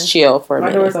like just chill for a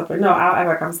minute? My door's open. No, I'll act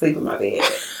like I'm sleeping in my bed.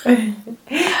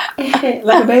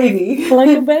 Like a baby.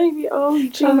 Like a baby. Oh,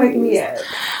 geez. Don't wake me up.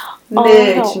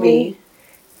 Nudge me.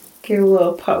 Give a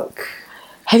little poke.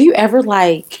 Have you ever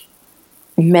like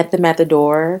met them at the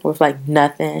door with like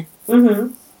nothing?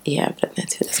 Yeah, I've done that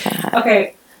too. That's kind of hot.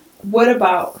 Okay, what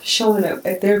about showing up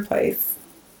at their place?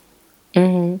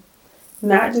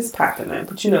 Not just popping up,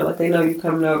 but you know, like they know you're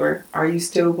coming over. Are you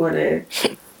still going to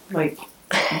like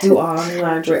do all the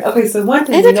laundry? Okay, so one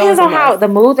thing it depends on how the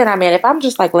mood that I'm in. If I'm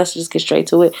just like, let's just get straight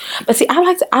to it. But see,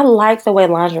 I like the way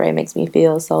lingerie makes me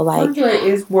feel. So like, lingerie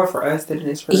is more for us than it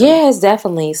is for them. Yes,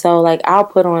 definitely. So like, I'll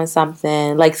put on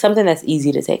something that's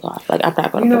easy to take off. Like I'm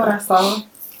not going to. You know what I saw?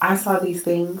 I saw these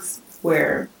things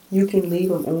where you can leave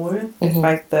them on. It's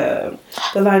like the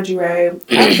lingerie.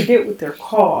 I forget what they're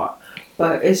called.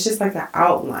 But it's just like an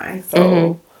outline.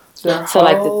 So,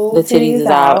 like the titties is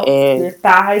out and their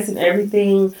thighs and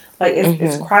everything. Like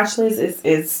it's crotchless,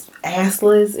 it's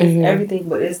assless, it's everything.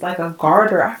 But it's like a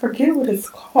garter. I forget what it's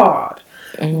called.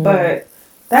 But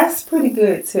that's pretty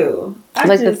good too.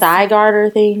 The thigh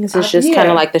garter things. It's just kind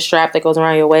of like the strap that goes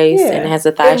around your waist and it has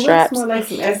the thigh straps. It looks more like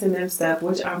some S&M stuff,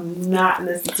 which I'm not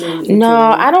necessarily into. No,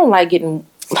 I don't like getting.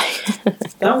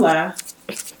 Don't lie.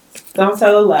 Don't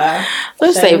tell a lie.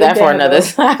 Let's save that for another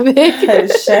topic.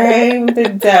 Shame the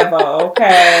devil,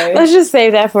 okay? Let's just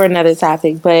save that for another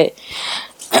topic. But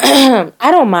I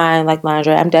don't mind like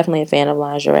lingerie. I'm definitely a fan of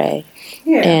lingerie.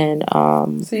 Yeah.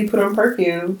 And so you put on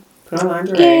perfume, put on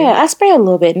lingerie. Yeah, I spray a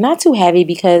little bit, not too heavy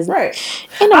because ain't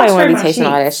nobody want to be tasting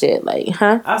all that shit. Like,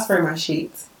 I'll spray my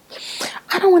sheets.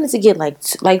 I don't want it to get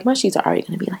like my sheets are already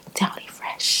gonna be like downy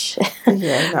fresh.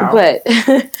 Yeah, no. But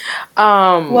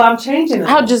well, I'm changing them.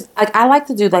 I'll just like I like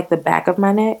to do like the back of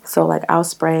my neck, so like I'll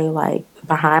spray like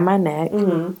behind my neck,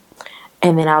 and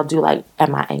then I'll do like at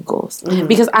my ankles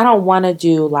because I don't want to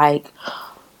do like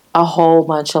a whole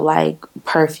bunch of like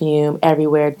perfume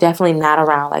everywhere. Definitely not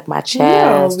around like my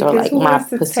chest or like my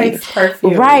pussy.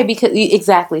 Right, because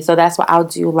exactly. So that's why I'll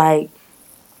do like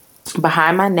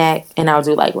behind my neck, and I'll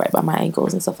do like right by my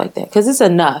ankles and stuff like that because it's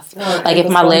enough. Like if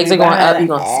my legs are going up, you're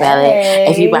gonna smell it.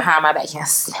 If you behind my back, you can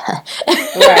smell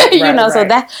it. You know, so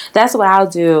that's what I'll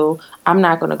do. I'm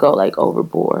not gonna go like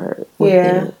overboard with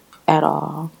it at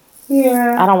all.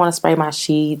 Yeah. I don't want to spray my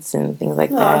sheets and things like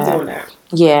that. I'm doing that.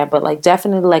 Yeah, but like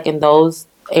definitely like in those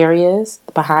areas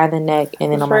behind the neck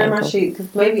and then on my ankle. Spray my sheets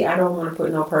because maybe I don't want to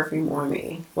put no perfume on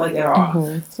me like at all. So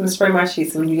I'm gonna spray my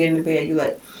sheets. And when you get into bed, you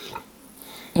like.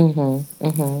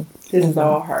 This is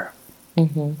all her.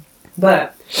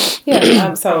 But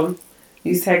yeah. So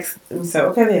you text.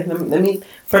 So okay then. Let me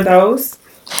for those.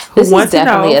 This is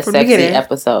definitely a sexy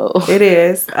episode. It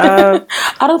is. I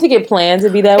don't think it planned to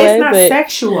be that way. It's not but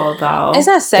sexual though. It's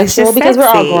not sexual because we're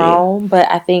all grown.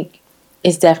 But I think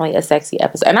it's definitely a sexy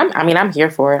episode, and I'm here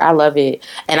for it. I love it,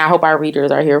 and I hope our readers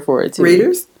are here for it too.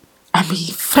 Readers? I mean,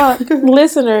 fuck,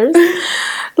 listeners.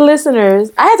 I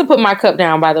had to put my cup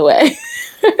down, by the way.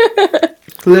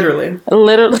 Literally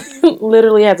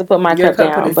had to put my cup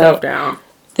down. Put itself down.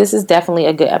 This is definitely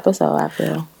a good episode, I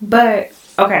feel. But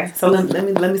okay, so let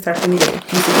me start from you.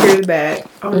 You secure the bag.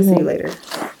 I'm gonna see you later.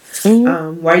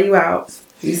 Why are you out?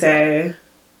 You say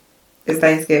it's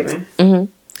Thanksgiving.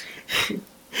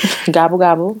 Gobble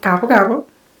gobble. Gobble gobble.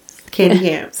 Candy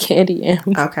yams. Candy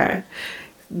yams. Okay.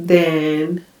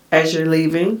 Then as you're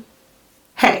leaving,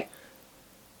 hey.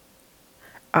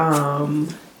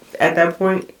 At that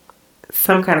point,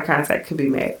 some kind of contact could be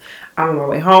made. I'm on my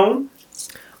way home,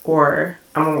 or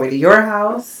I'm on my way to your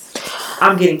house.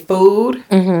 I'm getting food.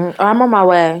 I'm on my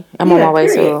way. I'm on my way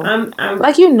too. I'm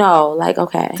like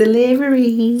okay.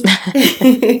 Delivery.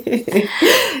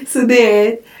 So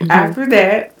then after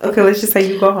that, okay, let's just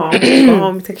say you go home. You go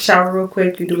home, you take a shower real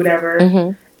quick, you do whatever,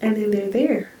 and then they're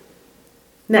there.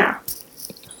 Now,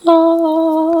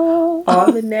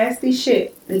 all the nasty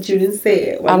shit that you done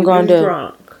said while you was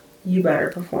drunk, you better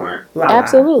perform.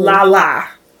 Absolutely. La.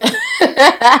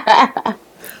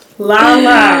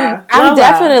 I'm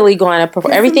definitely going to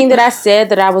perform everything that I said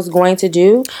that I was going to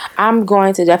do. I'm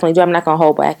going to definitely do. I'm not going to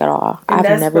hold back at all. And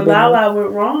I've never been. Lala went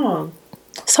wrong.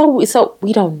 So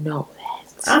we don't know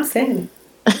that. I'm saying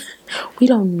we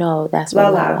don't know that's where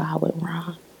Lala went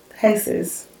wrong. Hey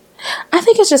sis. I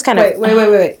think it's just kind of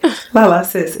wait. Lala,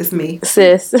 sis, it's me.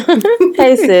 Sis.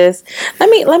 Hey sis. Let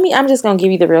me I'm just gonna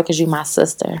give you the real because you're my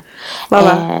sister.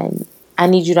 Lala. And I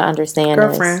need you to understand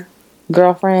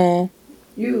Girlfriend.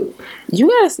 You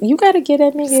gotta get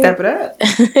that nigga. Step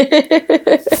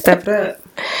it up.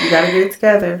 You gotta get it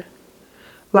together.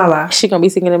 Lala. She gonna be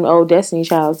singing them old Destiny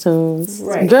Child tunes.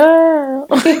 Right. Girl.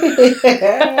 Say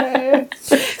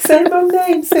my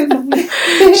name.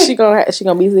 She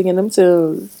gonna be singing them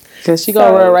tunes. Because she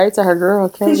gonna run right to her girl,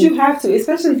 Kelly. Because you have to,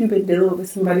 especially if you've been dealing with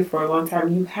somebody for a long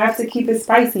time, you have to keep it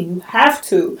spicy. You have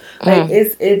to. Like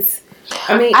it's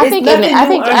I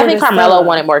think Carmelo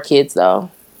wanted more kids though.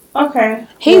 Okay.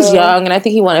 He's young, and I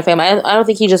think he wanted family. I don't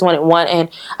think he just wanted one, and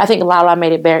I think Lala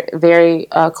made it very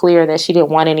clear that she didn't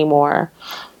want any more.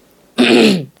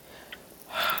 He's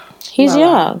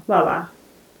young. Lala.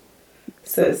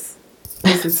 Sis,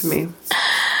 listen to me.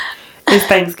 It's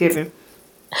Thanksgiving.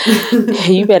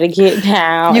 You better get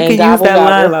down and gobble, use that gobble.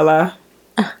 line, Lala.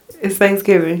 It's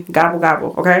Thanksgiving. Gobble,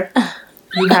 gobble, okay?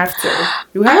 You have to.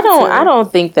 I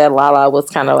don't think that Lala was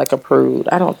kind of like a prude.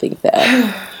 I don't think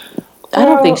that. I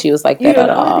don't think she was like that at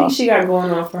all. The only thing she got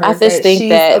going on for her I just think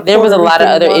that there was a lot of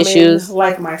other issues.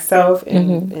 Like myself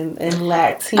and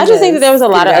Latinas. I just think that there was a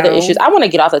lot of other issues. I want to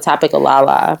get off the topic of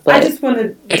Lala. But I just want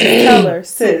to tell her,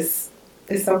 sis,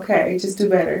 it's okay. Just do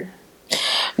better.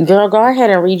 Girl, go ahead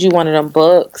and read you one of them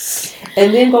books.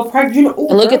 And then go practice.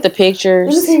 Look at the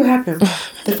pictures. Let me see what happened.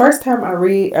 The first time I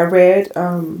read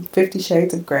 50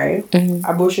 Shades of Grey.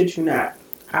 I bullshit you not.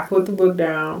 I put the book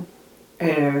down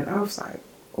and I was like,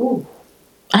 ooh.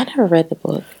 I never read the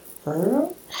book.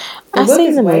 Girl? I've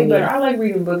seen the movie. Better. I like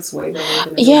reading books way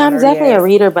better than I'm definitely a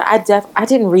reader, but I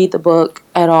didn't read the book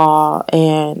at all,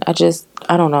 and I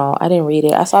don't know. I didn't read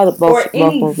it. I saw both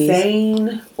movies.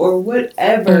 Zane or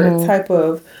whatever type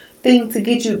of thing to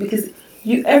get you, because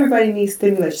everybody needs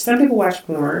stimulation. Some people watch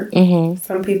porn.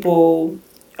 Some people,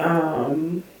 I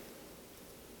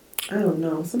don't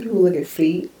know. Some people look at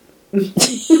feet.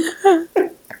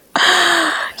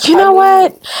 You know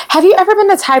what? Have you ever been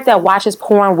the type that watches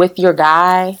porn with your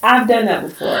guy? I've done that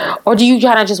before. Or do you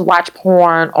kind of just watch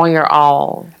porn on your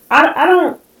own?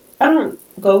 I don't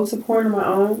go to porn on my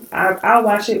own. I'll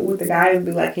watch it with the guy and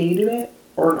be like, can you do that?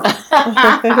 Or no?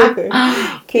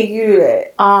 Can you do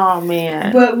that? Oh,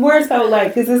 man. But more so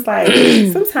like, because it's like,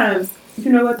 sometimes,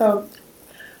 you know what though?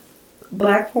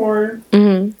 Black porn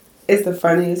is the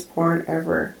funniest porn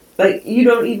ever. Like, you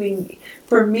don't even,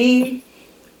 for me,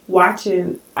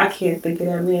 watching, I can't think of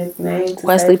that man's name.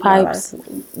 Wesley Pipes.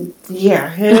 Yeah,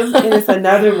 him. And it's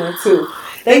another one too.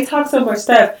 They talk so much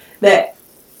stuff that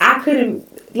I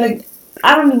couldn't, like,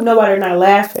 I don't even know why they're not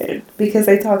laughing, because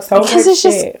they talk so much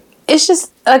shit. It's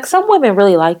just like some women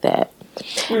really like that.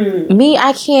 Me,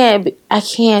 I can't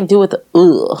do it.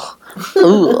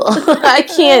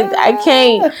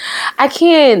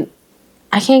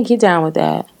 I can't get down with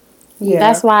that. Yeah,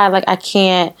 that's why like I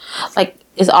can't, like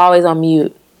it's always on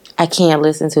mute. I can't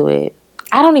listen to it.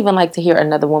 I don't even like to hear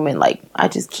another woman, like I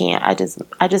just can't. I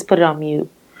just put it on mute.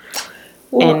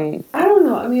 Well, and I don't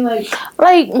know. I mean, like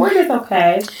porn is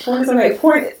okay. Porn is okay.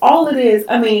 Porn, all it is.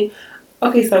 I mean,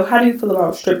 okay. So, how do you feel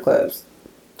about strip clubs?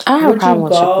 I don't have a problem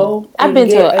with strip clubs. I've been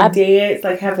to a dance.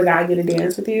 Like, have a guy get a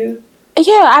dance with you?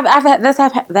 Yeah, I've had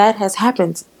that has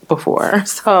happened before.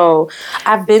 So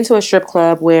I've been to a strip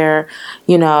club where,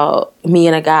 you know, me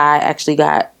and a guy actually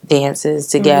got dances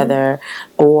together,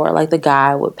 or like the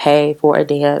guy would pay for a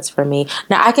dance for me.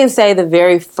 Now I can say the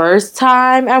very first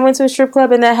time I went to a strip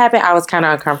club and that happened, I was kind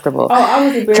of uncomfortable. Oh, I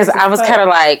was because I was kind of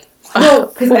like. No,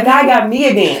 because the guy got me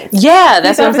a dance. Yeah,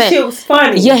 that's what I'm saying. The shit was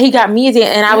funny. Yeah, he got me a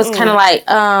dance, and I was kind of like,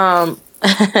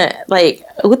 like,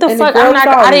 what the fuck?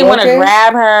 I didn't want to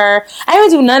grab her. I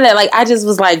didn't do none of that. Like, I just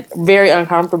was like very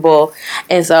uncomfortable,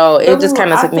 and so it just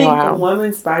kind of took me a while.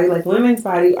 Women's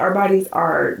body, our bodies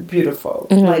are beautiful.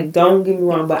 Like, don't get me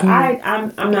wrong, but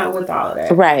I'm not with all of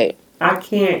that. Right. I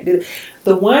can't do.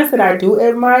 The ones that I do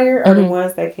admire are the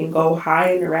ones that can go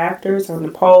high in the rafters on the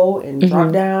pole and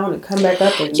drop down and come back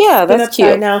up and that's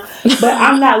cute. Now, but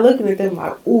I'm not looking at them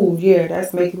like, ooh, yeah,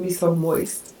 that's making me so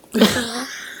moist.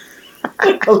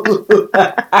 I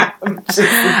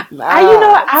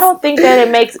don't think that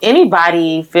it makes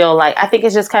anybody feel like. I think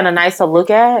it's just kind of nice to look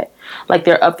at. Like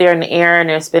they're up there in the air and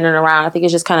they're spinning around. I think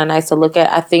it's just kind of nice to look at.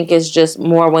 I think it's just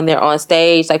more when they're on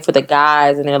stage, like for the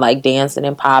guys, and they're like dancing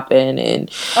and popping and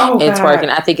twerking.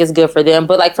 I think it's good for them.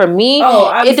 But like for me,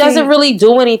 it doesn't really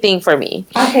do anything for me.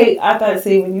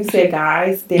 When you said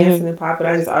guys dancing and popping,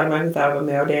 I just automatically thought of a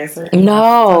male dancer.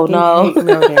 No. I hate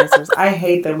male dancers. I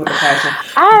hate them with a passion.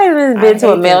 I haven't been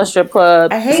to a male strip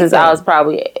club since I was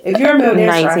probably If you're a male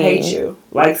dancer, 19. I hate you.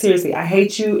 Like, seriously, I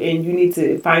hate you, and you need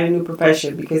to find a new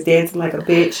profession because dancing like a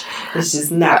bitch is just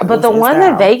not. But the ones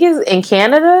in Vegas in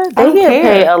Canada, they get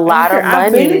paid a lot of money.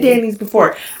 I've been to Danny's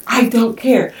before. I don't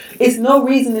care. It's no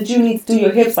reason that you need to do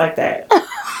your hips like that.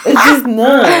 It's just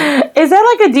none. Is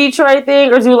that like a Detroit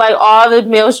thing, or do like all the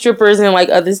male strippers in like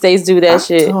other states do that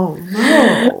shit? I don't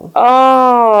know.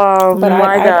 Oh, but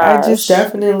my God! I just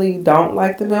definitely don't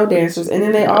like the male dancers, and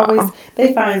then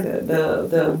they find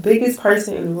the biggest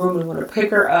person in the room and want to pick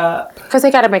her up because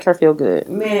they got to make her feel good.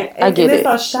 Man, I get it. It's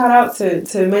a shout out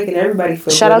to making everybody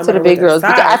feel. Shout out to the big girls.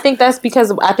 I think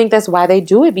that's why they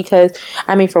do it, because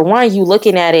I mean, for one, you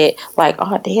looking at it like,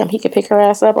 oh damn, he could pick her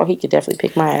ass up, or he could definitely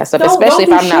pick my ass up, especially if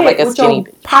I'm not like a skinny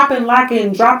popping,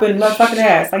 locking, dropping motherfucking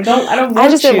ass. Like I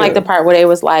just didn't like the part where they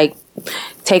was like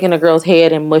taking a girl's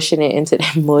head and mushing it into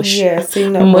that mush. Yeah, see,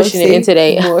 no, mushing it into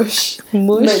that mush.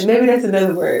 But maybe that's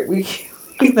another word. We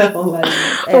don't like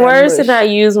words to not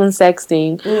use when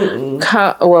sexting.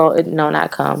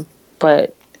 Not cum,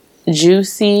 but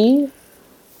juicy,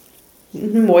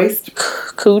 moist,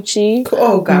 coochie.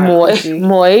 Oh God,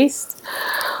 moist.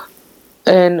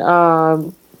 And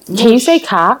can you say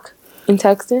cock in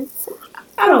texting?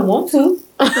 I don't want to.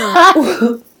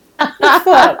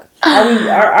 Fuck.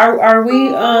 Are we?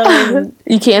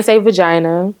 You can't say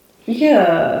vagina.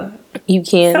 Yeah. You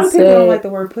can't. Some people don't like the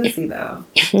word pussy though.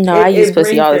 No, I use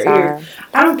pussy all the time. Ears.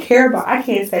 I don't care about. I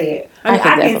can't say it. I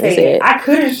can't say it. I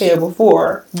couldn't say it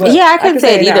before. But yeah, I couldn't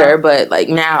say it either. But like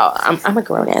now, I'm a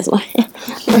grown ass woman.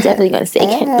 I'm definitely gonna say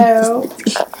it.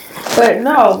 But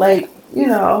no, like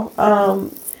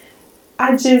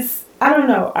I don't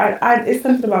know. It's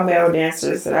something about male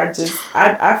dancers that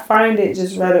I find it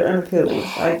just rather unappealing.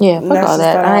 Like, yeah, fuck all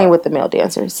that. I ain't with the male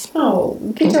dancers. No,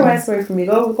 get your ass away from me.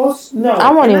 Go. No,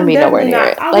 I won't even be nowhere near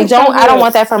it. Like, I don't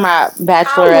want that for my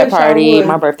bachelorette party,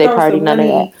 my birthday party, none of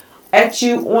that. At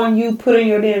you, on you, putting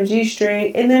your damn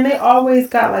G-string, and then they always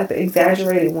got like the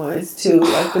exaggerated ones too,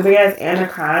 like the big ass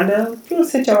anaconda. You don't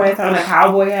sit your ass on a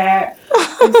cowboy hat.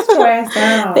 Sit your ass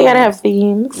down. They gotta have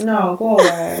themes. No, go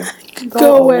away.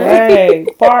 Go away.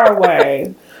 Far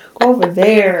away. Go over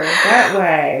there. That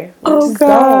way. Oh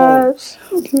gosh.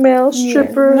 Male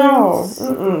stripper. Yeah,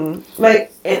 no.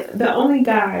 Like the only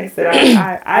guys that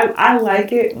I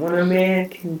like it when a man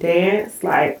can dance.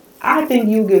 Like, I think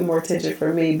you get more attention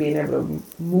for me being able to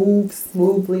move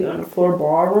smoothly on the floor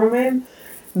ballrooming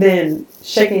than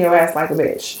shaking your ass like a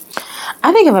bitch.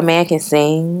 I think if a man can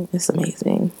sing, it's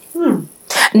amazing.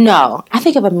 No, I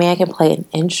think if a man can play an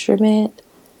instrument.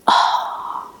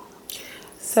 Oh.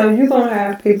 So you're going to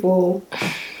have people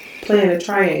playing a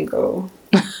triangle.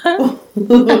 If a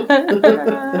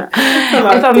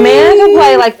man can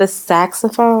play like the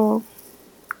saxophone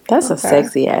That's a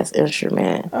sexy ass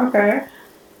instrument. Okay.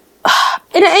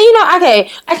 And okay,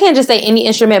 I can't just say any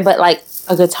instrument, but like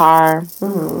a guitar,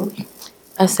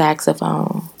 a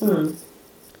saxophone.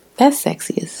 That's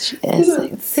sexy as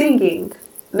shit. Singing.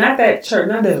 Not that church,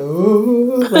 not that,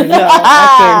 like, no, I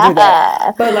can't do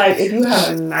that. But, like, if you have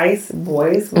a nice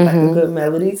voice with, like, a good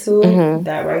melody to it,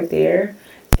 that right there.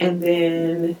 And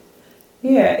then,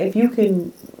 yeah, if you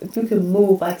can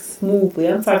move, like, smoothly.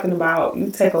 I'm talking about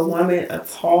you take a woman, a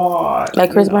tall.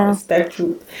 Like Chris Brown?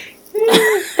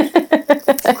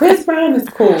 Chris Brown is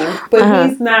cool, but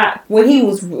he's not, when he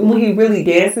really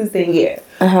dances, then yeah.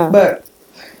 But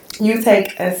you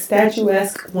take a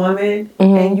statuesque woman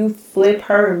and you flip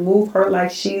her and move her like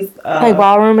she's like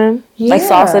ballrooming, like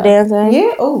salsa dancing.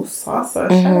 Yeah, salsa.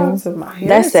 Shout out to my heritage.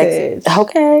 That's sexy.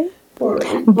 Okay,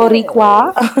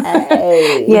 Boricua.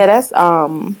 Hey. Yeah, that's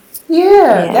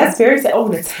that's very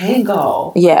the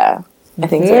tango. Yeah, I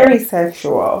think very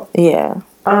sexual. Yeah.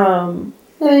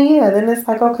 Then it's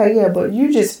like, okay, but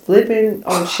you just flipping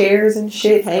on chairs and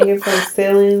shit, hanging from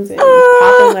ceilings and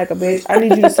popping like a bitch. I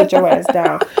need you to sit your ass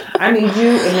down. I need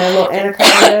you and that little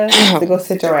anaconda to go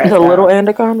sit your ass down. The little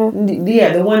anaconda?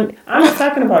 Yeah, the one, I'm not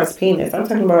talking about his penis. I'm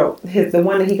talking about the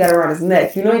one that he got around his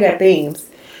neck. You know he got themes.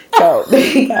 So,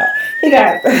 he got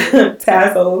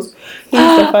tassels. He's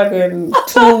a fucking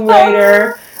Tomb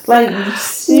Raider. Like,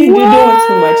 you're doing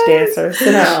too much, dancer.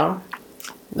 Sit down.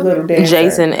 Little dancer.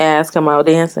 Jason ass come out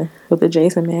dancing with the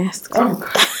Jason mask. Oh,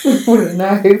 God. With a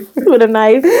knife. With a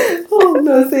knife. Oh,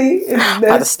 no, see?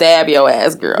 About to stab your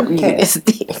ass, girl. Okay.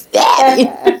 Stab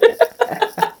you.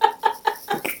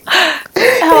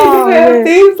 You have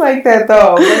things like that,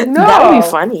 though. Like, no. That would be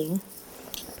funny.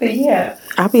 But, yeah.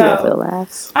 I'll be there for the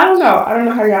laughs. I don't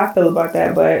know how y'all feel about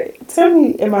that, but tell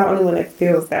me, am I the only one that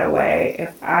feels that way?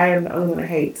 If I am the only one that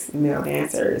hates male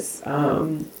dancers,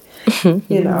 women.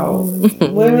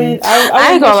 I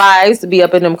ain't gonna lie. I used to be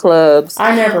up in them clubs.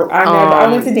 I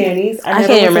went to Danny's. I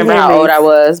can't remember how old I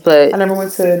was, but I never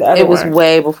went to the other it was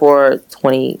way before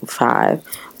 25.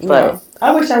 But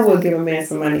I wish I would give a man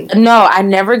some money. No, I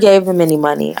never gave him any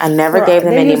money. I never gave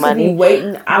him any money. To be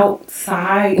waiting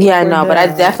outside. Yeah, no, but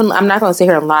I'm not gonna sit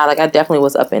here and lie. Like I definitely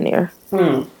was up in there.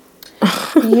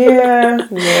 Yeah.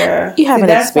 You have an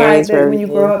experience why when you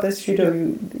grow up, that's what you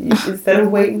do. You instead of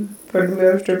waiting for the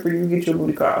male stripper, you get your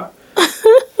booty call.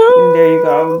 And there you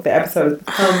go. The episode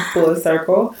has come full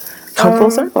circle.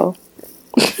 Full circle.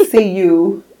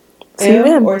 C-U-M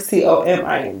or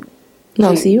C-O-M-I-N?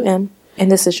 No, C-U-M in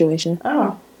this situation.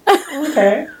 Oh,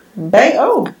 okay.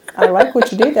 I like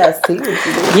what you did. I see what you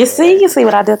did. You see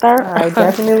what I did there? I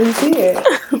definitely see it.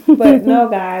 But no,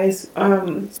 guys.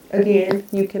 Again,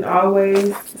 you can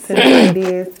always send us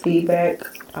ideas, feedback,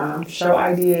 show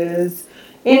ideas,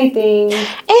 anything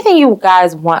you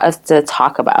guys want us to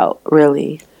talk about.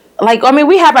 Really, like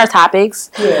we have our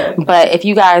topics. Yeah. But if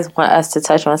you guys want us to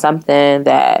touch on something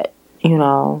that you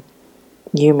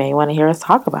may want to hear us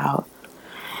talk about.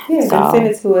 Yeah, then send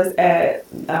it to us at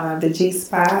the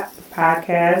G-Spot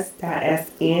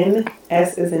podcast.sn.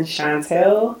 S is in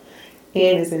Chantel.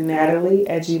 N is in Natalie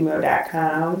at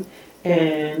gmail.com.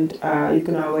 And you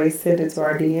can always send it to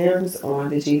our DMs on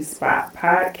the G-Spot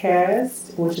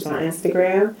podcast, which is on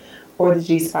Instagram, or the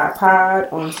G-Spot pod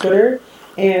on Twitter.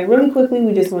 And really quickly,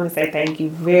 we just want to say thank you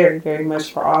very, very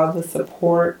much for all the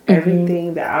support,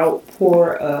 everything, the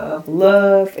outpour of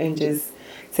love and just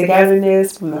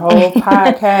togetherness from the whole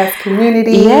podcast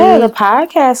community. Yeah, the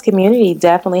podcast community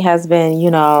definitely has been,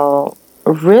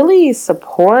 really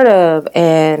supportive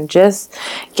and just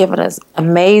giving us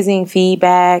amazing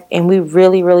feedback, and we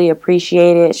really, really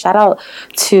appreciate it. Shout out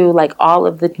to all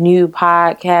of the new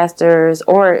podcasters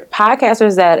or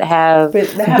podcasters that have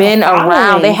been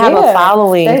around. They have a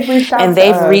following,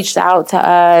 they've reached out to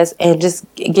us and just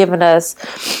given us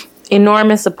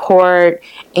enormous support,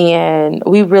 and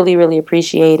we really, really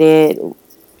appreciate it.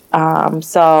 One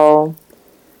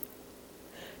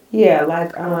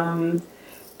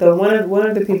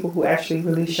of the people who actually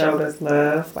really showed us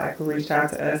love, reached out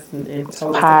to us and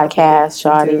told us podcast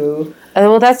Shoddy.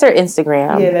 Well, that's their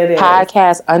Instagram. Yeah, that is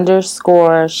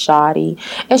podcast_Shoddy,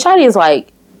 and Shoddy is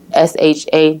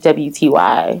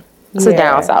SHAWTY. It's a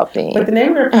down south thing. But the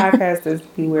name of their podcast is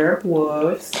Beware of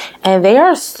Wolves. And they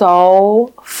are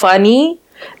so funny.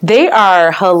 They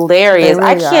are hilarious.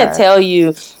 I can't tell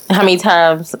you how many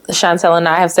times Chantel and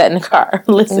I have sat in the car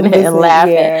listening and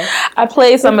laughing. Yeah. I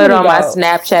played some of it on my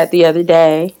Snapchat the other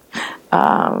day.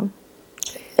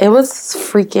 It was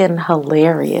freaking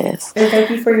hilarious. And thank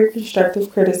you for your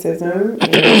constructive criticism.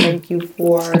 And thank you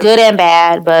for... good and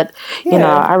bad, but,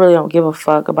 I really don't give a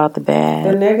fuck about the bad.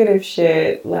 The negative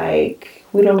shit,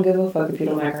 We don't give a fuck if you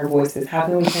don't like our voices. How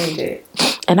can we change it?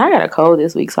 And I got a cold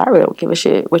this week, so I really don't give a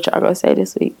shit what y'all gonna say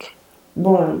this week.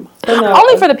 Boom. No,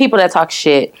 only for the people that talk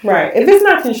shit. Right. If it's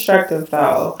not constructive,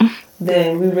 though,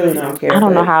 then we really don't care. I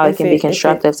don't know how it can be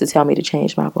constructive to tell me to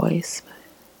change my voice.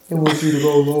 They want you to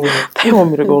go lower. They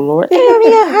want me to go lower. They want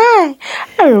me to high.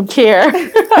 I don't care.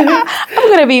 I'm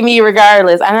gonna be me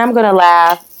regardless, and I'm gonna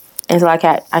laugh until I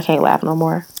can't laugh no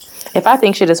more. If I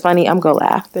think shit is funny, I'm gonna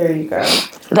laugh. There you go.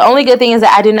 The only good thing is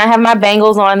that I did not have my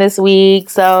bangles on this week,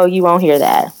 so you won't hear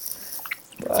that.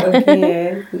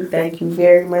 Again, we thank you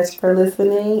very much for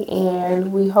listening,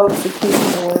 and we hope to keep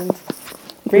on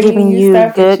giving you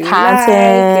good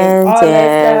content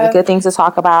and good things to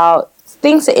talk about,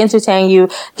 things to entertain you.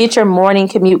 Get your morning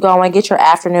commute going, get your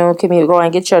afternoon commute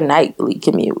going, get your nightly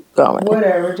commute going.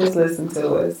 Whatever, just listen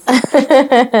to us.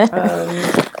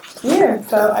 Yeah,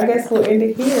 so I guess we'll end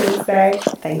it here and say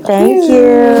thank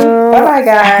you. Bye-bye,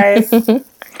 guys.